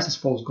Jesus Christ is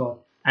false God.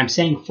 I'm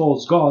saying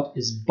false God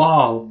is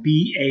Baal,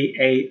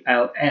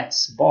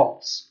 B-A-A-L-S,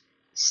 Baals,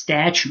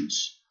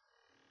 statues.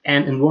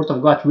 And in Word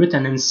of God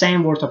written, in the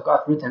same Word of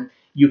God written,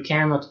 you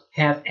cannot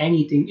have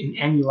anything in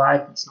any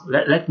likeness.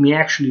 Let me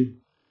actually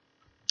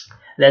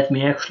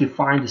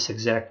find this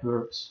exact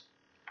verse,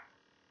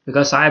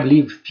 because I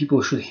believe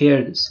people should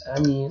hear this.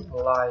 Any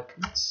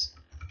likeness,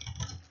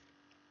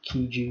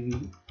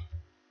 KJV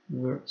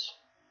verse.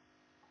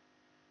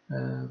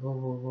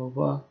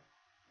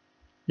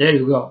 There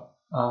you go.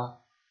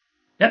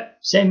 Yep,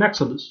 same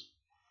Exodus.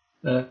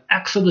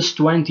 Exodus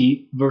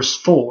 20, verse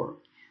 4.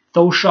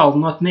 Thou shalt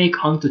not make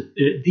unto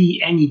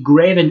thee any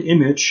graven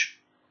image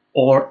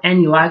or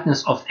any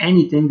likeness of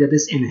anything that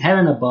is in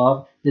heaven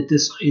above, that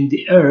is in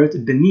the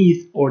earth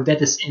beneath, or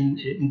that is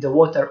in the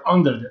water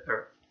under the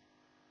earth.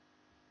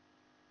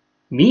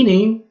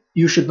 Meaning,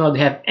 you should not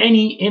have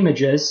any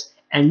images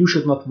and you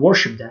should not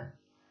worship them.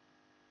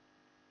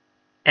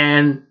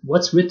 And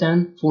what's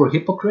written for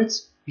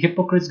hypocrites?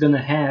 Hypocrites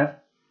gonna have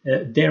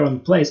their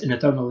own place in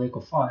eternal lake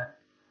of fire.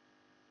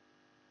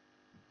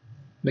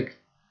 Like,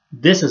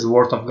 this is the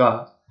word of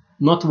God,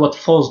 not what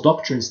false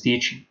doctrines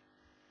teaching.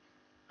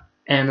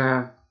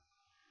 And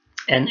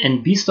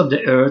beast of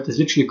the earth is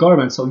literally a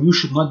garment, so you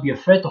should not be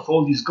afraid of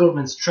all these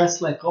garments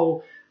dressed like,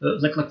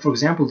 like for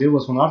example, there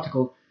was one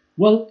article.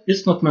 Well,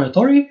 it's not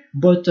mandatory,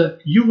 but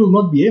you will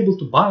not be able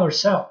to buy or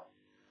sell.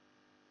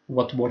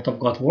 What Word of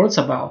God words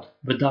about?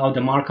 Without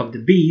the mark of the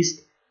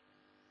beast,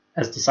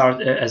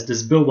 as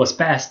this bill was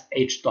passed,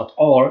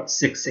 H.R.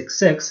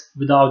 666,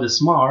 without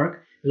this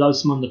mark, without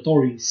this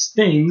mandatory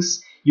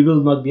things, you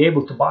will not be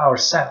able to buy or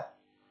sell.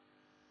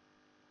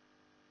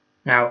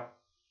 Now,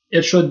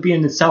 it should be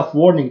in itself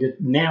warning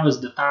that now is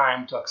the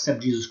time to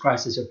accept Jesus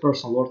Christ as your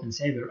personal Lord and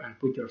Savior and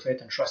put your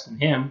faith and trust in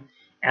Him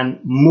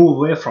and move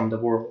away from the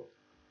world,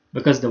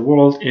 because the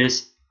world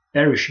is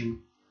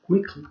perishing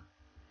quickly.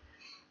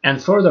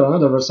 And further,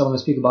 another verse I want to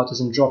speak about is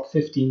in Job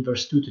 15,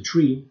 verse 2 to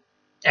 3.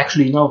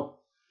 Actually, no,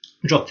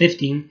 Job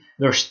 15,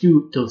 verse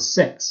 2 till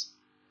 6.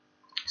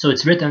 So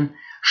it's written,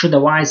 should a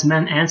wise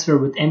man answer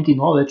with empty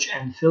knowledge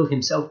and fill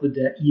himself with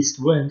the east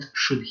wind?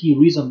 Should he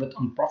reason with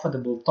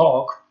unprofitable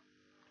talk,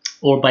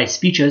 or by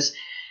speeches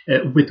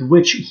with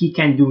which he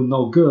can do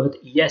no good?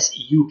 Yes,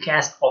 you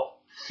cast off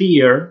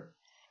fear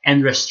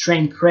and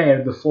restrain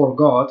prayer before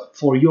God,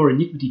 for your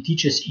iniquity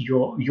teaches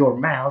your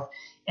mouth,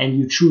 and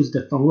you choose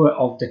the tongue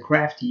of the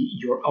crafty.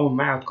 Your own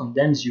mouth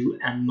condemns you,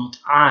 and not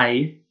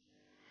I.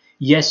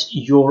 Yes,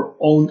 your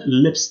own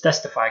lips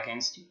testify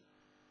against you.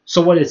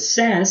 So what it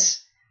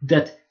says,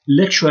 that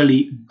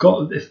literally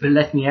God,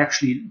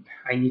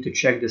 I need to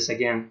check this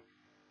again,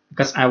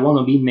 because I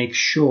want to make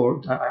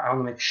sure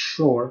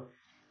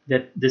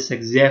that this is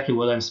exactly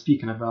what I'm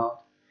speaking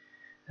about.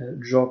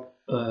 Job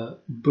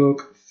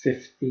book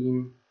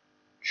 15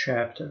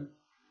 chapter.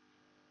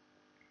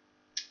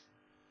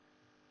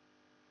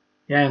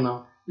 Yeah, I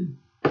know.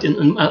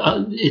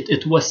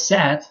 It was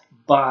said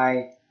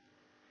by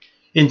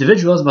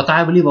individuals, but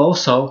I believe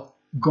also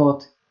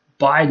God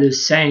by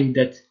this saying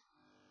that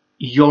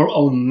your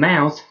own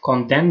mouth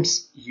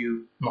condemns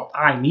you, not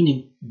I,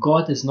 meaning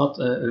God is not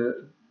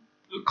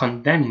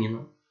condemning,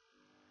 you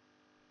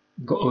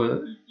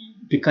know.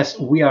 Because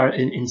we are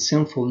in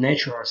sinful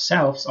nature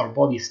ourselves, our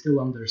body is still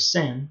under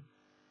sin,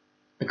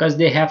 because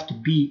they have to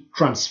be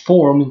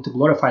transformed into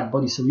glorified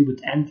bodies so we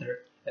would enter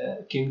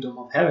kingdom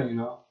of heaven, you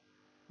know,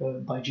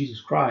 by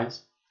Jesus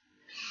Christ.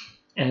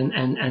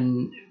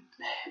 And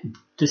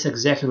this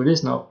exactly what it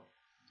is now.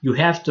 You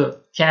have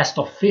to cast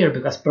off fear,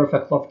 because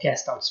perfect love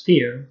casts out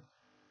fear,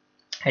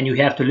 and you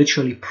have to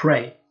literally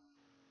pray.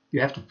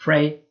 You have to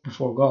pray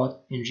before God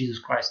in Jesus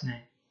Christ's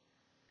name.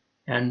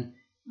 And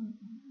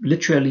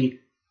literally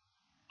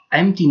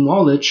empty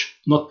knowledge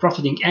not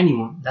profiting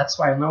anyone. That's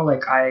why now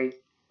I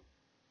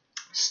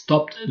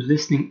stopped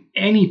listening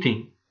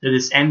anything that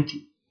is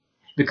empty,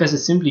 because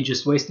it's simply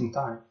just wasting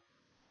time.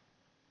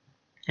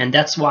 And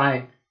that's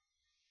why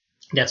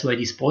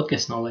these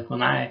podcasts now,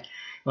 when I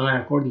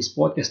record these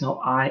podcasts now,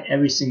 I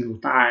every single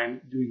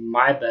time doing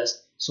my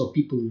best so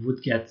people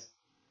would get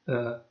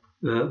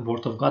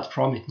word of God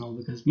from it now.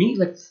 Because me,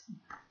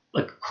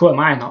 like who am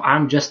I now?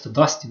 I'm just a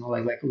dust,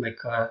 like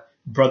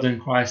brother in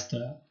Christ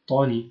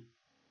Tony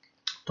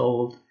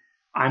told,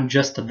 I'm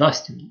just a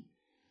dust. And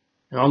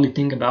the only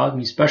thing about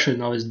me, especially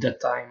now, is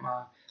that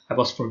I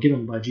was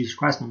forgiven by Jesus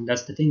Christ. And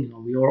that's the thing,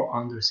 we are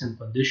under the same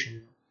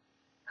condition.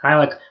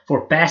 I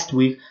for past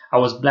week I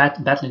was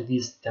battling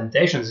these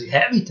temptations,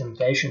 heavy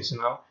temptations,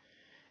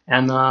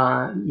 and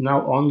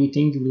now only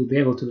thing you will be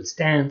able to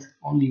withstand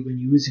only when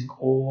using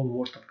all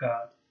Word of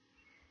God.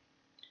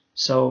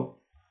 So,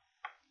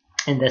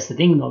 and that's the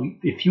thing,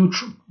 if you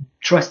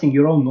trusting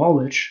your own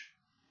knowledge,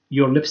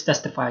 your lips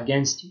testify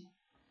against you,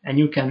 and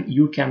you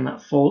can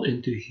fall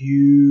into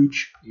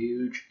huge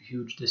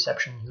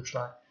deception, huge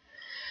lie.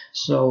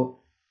 So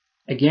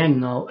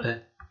again,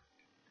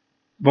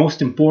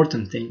 most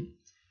important thing,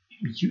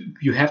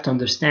 you have to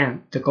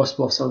understand the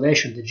gospel of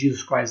salvation, that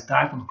Jesus Christ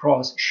died on the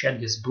cross, shed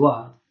his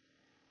blood,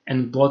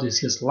 and blood is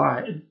his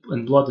life,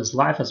 and blood is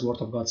life, as the Word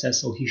of God says.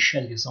 So he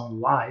shed his own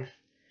life,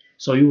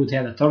 so you would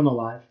have eternal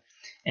life.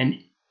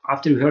 And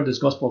after you heard this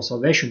gospel of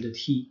salvation, that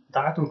he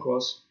died on the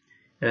cross,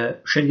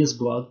 shed his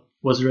blood,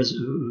 was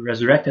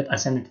resurrected,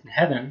 ascended in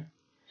heaven,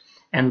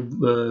 and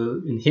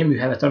in him you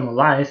have eternal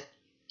life,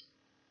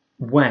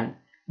 when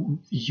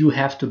you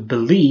have to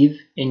believe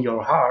in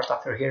your heart,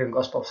 after hearing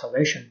gospel of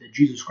salvation, that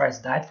Jesus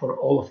Christ died for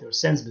all of your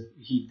sins. But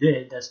he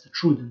did. That's the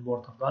truth in the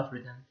Word of God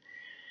written.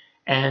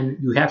 And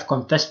you have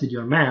confessed with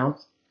your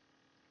mouth,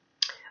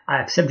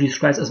 I accept Jesus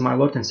Christ as my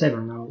Lord and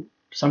Savior. Now,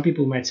 some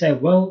people might say,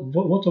 well,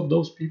 what of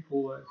those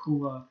people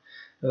who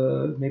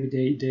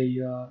maybe they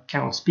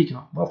cannot speak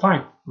now? Well,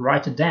 fine,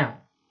 write it down.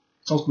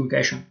 Source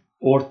communication.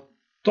 Or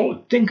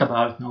think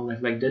about it now.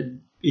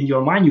 In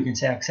your mind, you can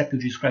say, I accept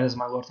Jesus Christ as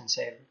my Lord and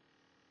Savior.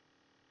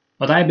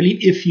 But I believe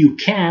if you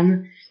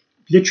can,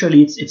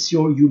 literally, it's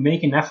you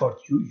make an effort,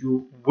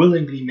 you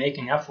willingly make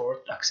an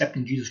effort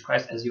accepting Jesus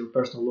Christ as your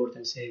personal Lord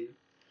and Savior.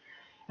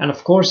 And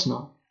of course,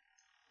 now,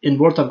 in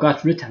Word of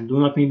God written, do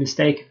not be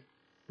mistaken,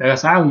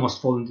 because I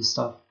almost fall in this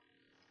stuff.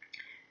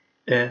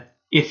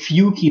 If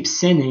you keep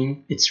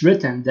sinning, it's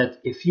written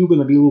that if you're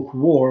going to be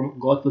lukewarm,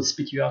 God will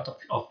spit you out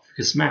of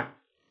his mouth,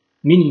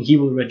 meaning he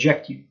will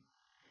reject you.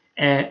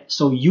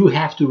 So you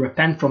have to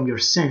repent from your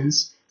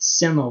sins,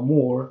 sin no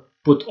more,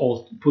 put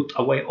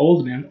away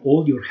old men,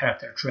 all your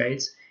character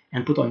traits,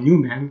 and put on new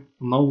men,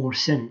 no more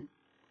sinning.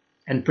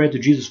 And pray to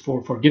Jesus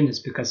for forgiveness,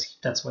 because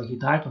that's why he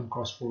died on the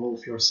cross, for all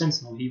of your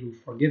sins. Now he will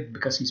forgive,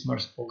 because he's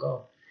merciful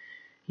God.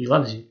 He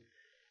loves you.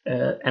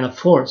 And of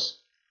course,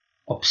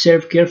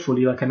 observe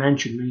carefully, like I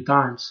mentioned many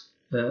times,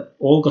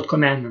 all God's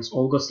commandments,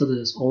 all God's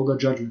statutes, all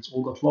God's judgments,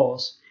 all God's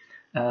laws.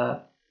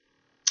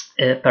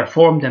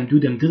 Perform them, do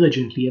them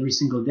diligently every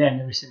single day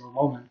and every single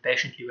moment.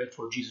 Patiently wait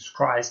for Jesus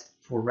Christ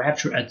for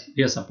rapture at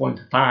his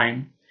appointed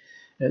time,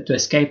 to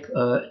escape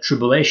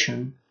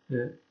tribulation,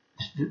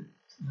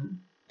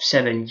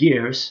 7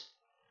 years.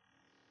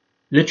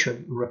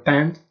 Literally,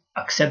 repent,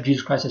 accept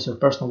Jesus Christ as your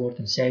personal Lord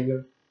and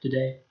Savior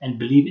today, and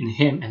believe in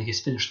him and his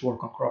finished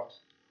work on cross.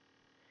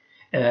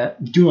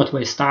 Do not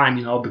waste time,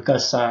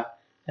 because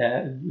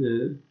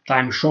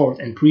time is short,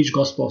 and preach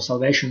gospel of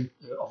salvation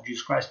of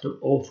Jesus Christ to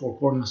all four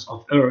corners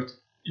of earth,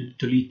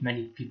 to lead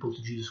many people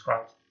to Jesus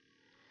Christ.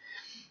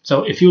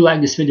 So if you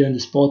like this video and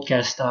this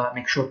podcast,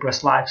 make sure to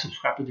press like,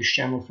 subscribe to this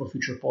channel for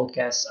future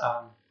podcasts,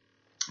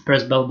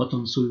 press bell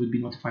button so you will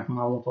be notified when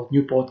I upload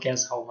new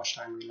podcasts. How much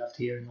time we left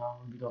here now,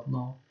 we don't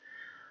know,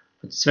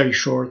 but it's very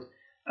short.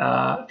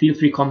 Feel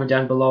free to comment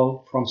down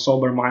below, from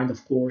sober mind,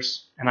 of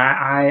course, and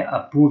I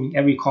approving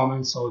every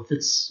comment. So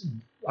if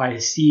I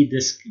see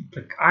this,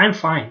 I'm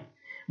fine,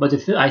 but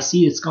if I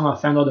see it's gonna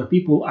offend other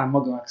people, I'm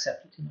not gonna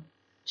accept it.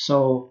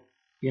 So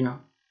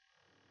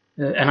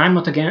and I'm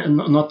not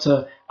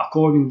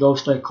according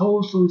those so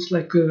it's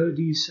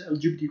these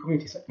LGBT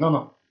communities.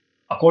 No,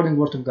 according to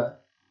the Word of God.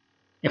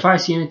 If I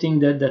see anything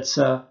that's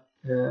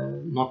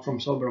not from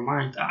sober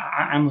mind,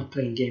 I'm not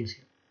playing games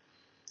here.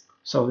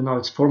 So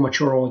it's for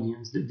mature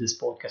audience, this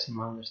podcast, in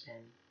my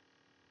understanding,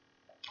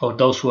 or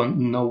those who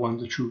know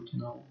the truth,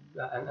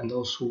 and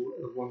those who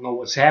want to know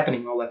what's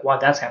happening, why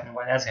that's happening.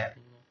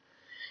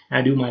 And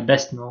I do my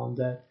best on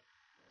that,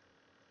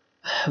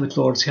 with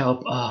Lord's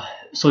help.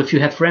 So if you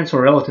have friends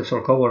or relatives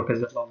or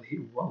coworkers that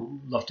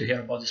love to hear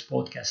about this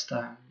podcast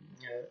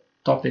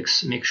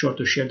topics, make sure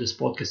to share this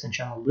podcast and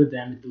channel with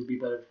them. It will be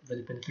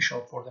very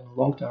beneficial for them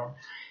long term,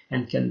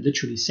 and can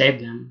literally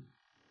save them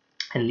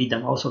and lead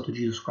them also to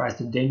Jesus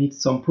Christ. If they need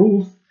some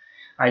proof,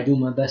 I do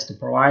my best to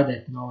provide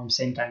it. You know, at the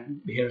same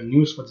time, hearing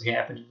news what's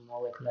happening. You know,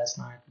 like last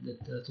night, that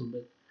a little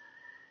bit.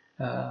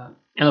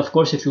 And of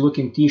course, if you're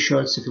looking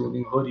t-shirts, if you're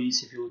looking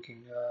hoodies, if you're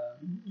looking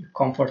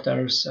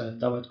comforters,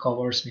 duvet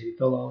covers, maybe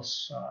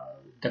pillows,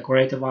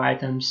 decorative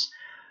items,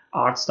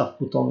 art stuff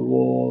put on the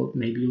wall,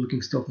 maybe you're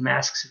looking still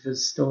masks if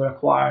it's still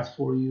required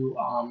for you.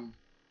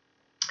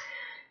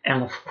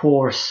 And of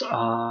course,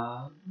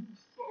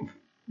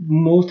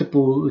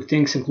 multiple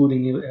things,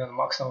 including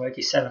Maximo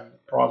 87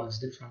 products,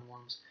 different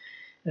ones.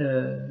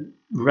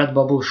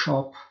 Redbubble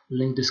shop,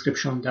 link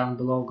description down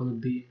below. Gonna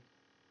be.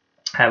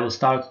 I will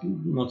start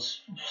not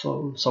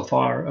so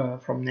far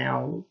from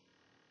now.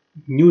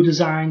 New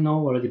design now,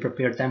 already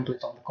prepared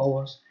template on the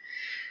colors.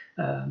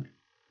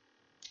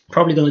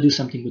 Probably gonna do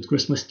something with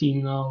Christmas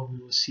theme now. We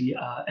will see.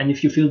 And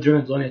if you feel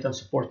driven to donate and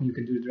support me, you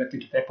can do it directly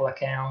to PayPal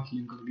account.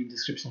 Link gonna be in the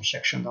description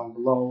section down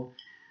below.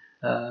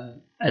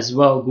 As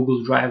well,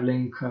 Google Drive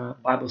link,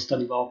 Bible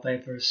study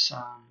wallpapers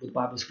with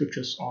Bible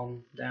scriptures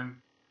on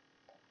them.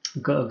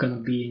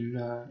 Gonna be in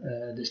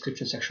the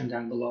description section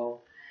down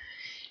below.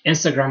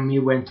 Instagram,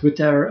 Miwe, and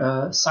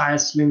Twitter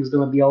sites links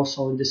gonna be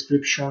also in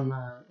description.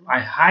 I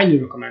highly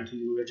recommend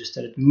you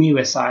register at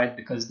Miwe site,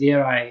 because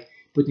there I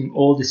putting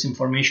all this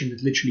information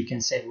that literally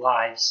can save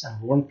lives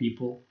and warn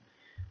people.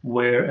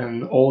 Where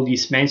in all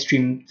these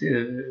mainstream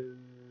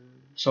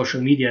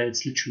social media,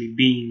 it's literally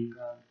being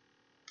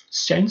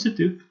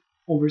sensitive,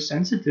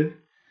 oversensitive.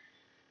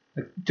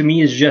 Like, to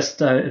me, it's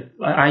just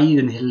I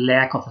even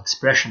lack of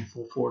expression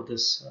for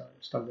this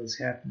stuff that's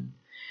happening.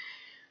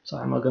 So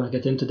I'm not gonna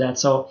get into that.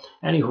 So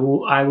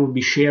anywho, I will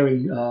be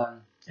sharing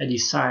at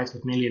these sites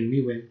with Nelly and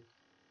Miwe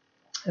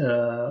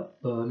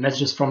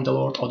messages from the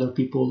Lord, other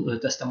people,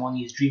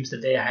 testimonies, dreams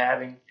that they are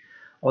having,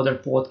 other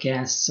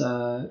podcasts,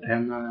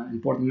 and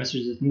important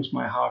messages that moves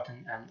my heart,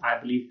 and I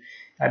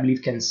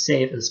believe can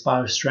save,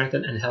 inspire,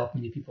 strengthen, and help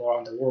many people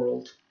around the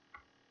world,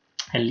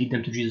 and lead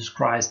them to Jesus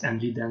Christ, and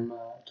lead them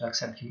to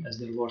accept Him as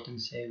their Lord and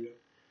Savior.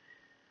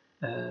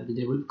 That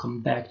they will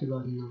come back to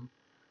God.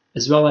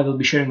 As well, I will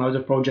be sharing my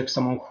other projects,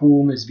 among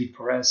whom is Beat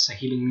Perez, a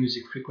healing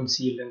music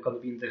frequency, link will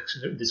be in the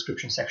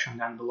description section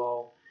down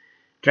below.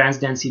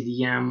 Transdance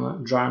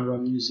EDM, genre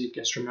music,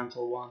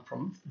 instrumental one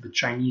from the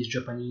Chinese,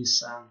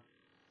 Japanese,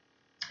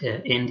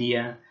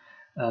 India,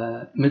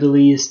 Middle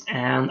East,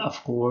 and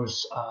of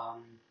course,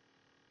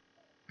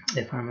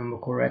 if I remember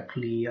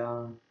correctly,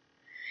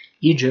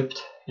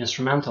 Egypt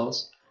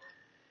instrumentals.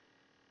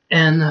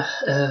 And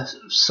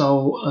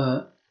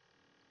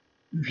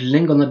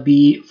link gonna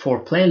be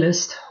for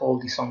playlist, all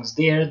the songs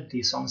there.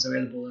 The songs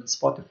available on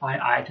Spotify,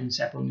 iTunes,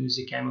 Apple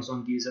Music,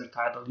 Amazon, Deezer,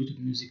 Tidal,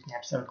 YouTube Music,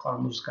 Napster,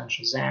 CloudMusic, and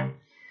Shazam.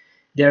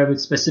 They're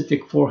with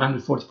specific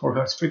 444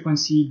 Hz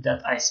frequency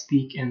that I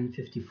speak in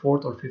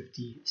 54th or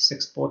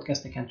 56th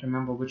podcast. I can't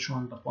remember which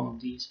one, but one of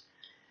these.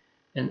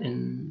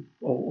 And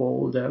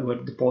all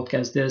what the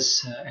podcast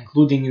is,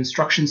 including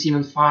instructions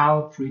even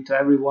file, free to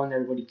everyone.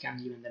 Everybody can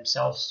even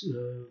themselves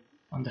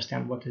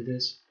understand what it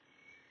is.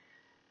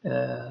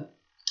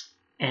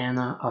 And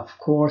of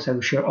course, I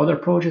will share other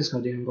projects how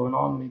they're going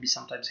on, maybe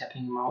sometimes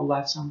happening in my own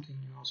life, something,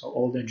 so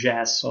all the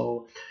jazz.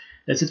 So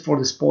that's it for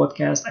this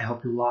podcast. I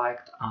hope you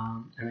liked,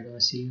 and I'm gonna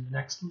see you in the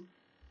next one.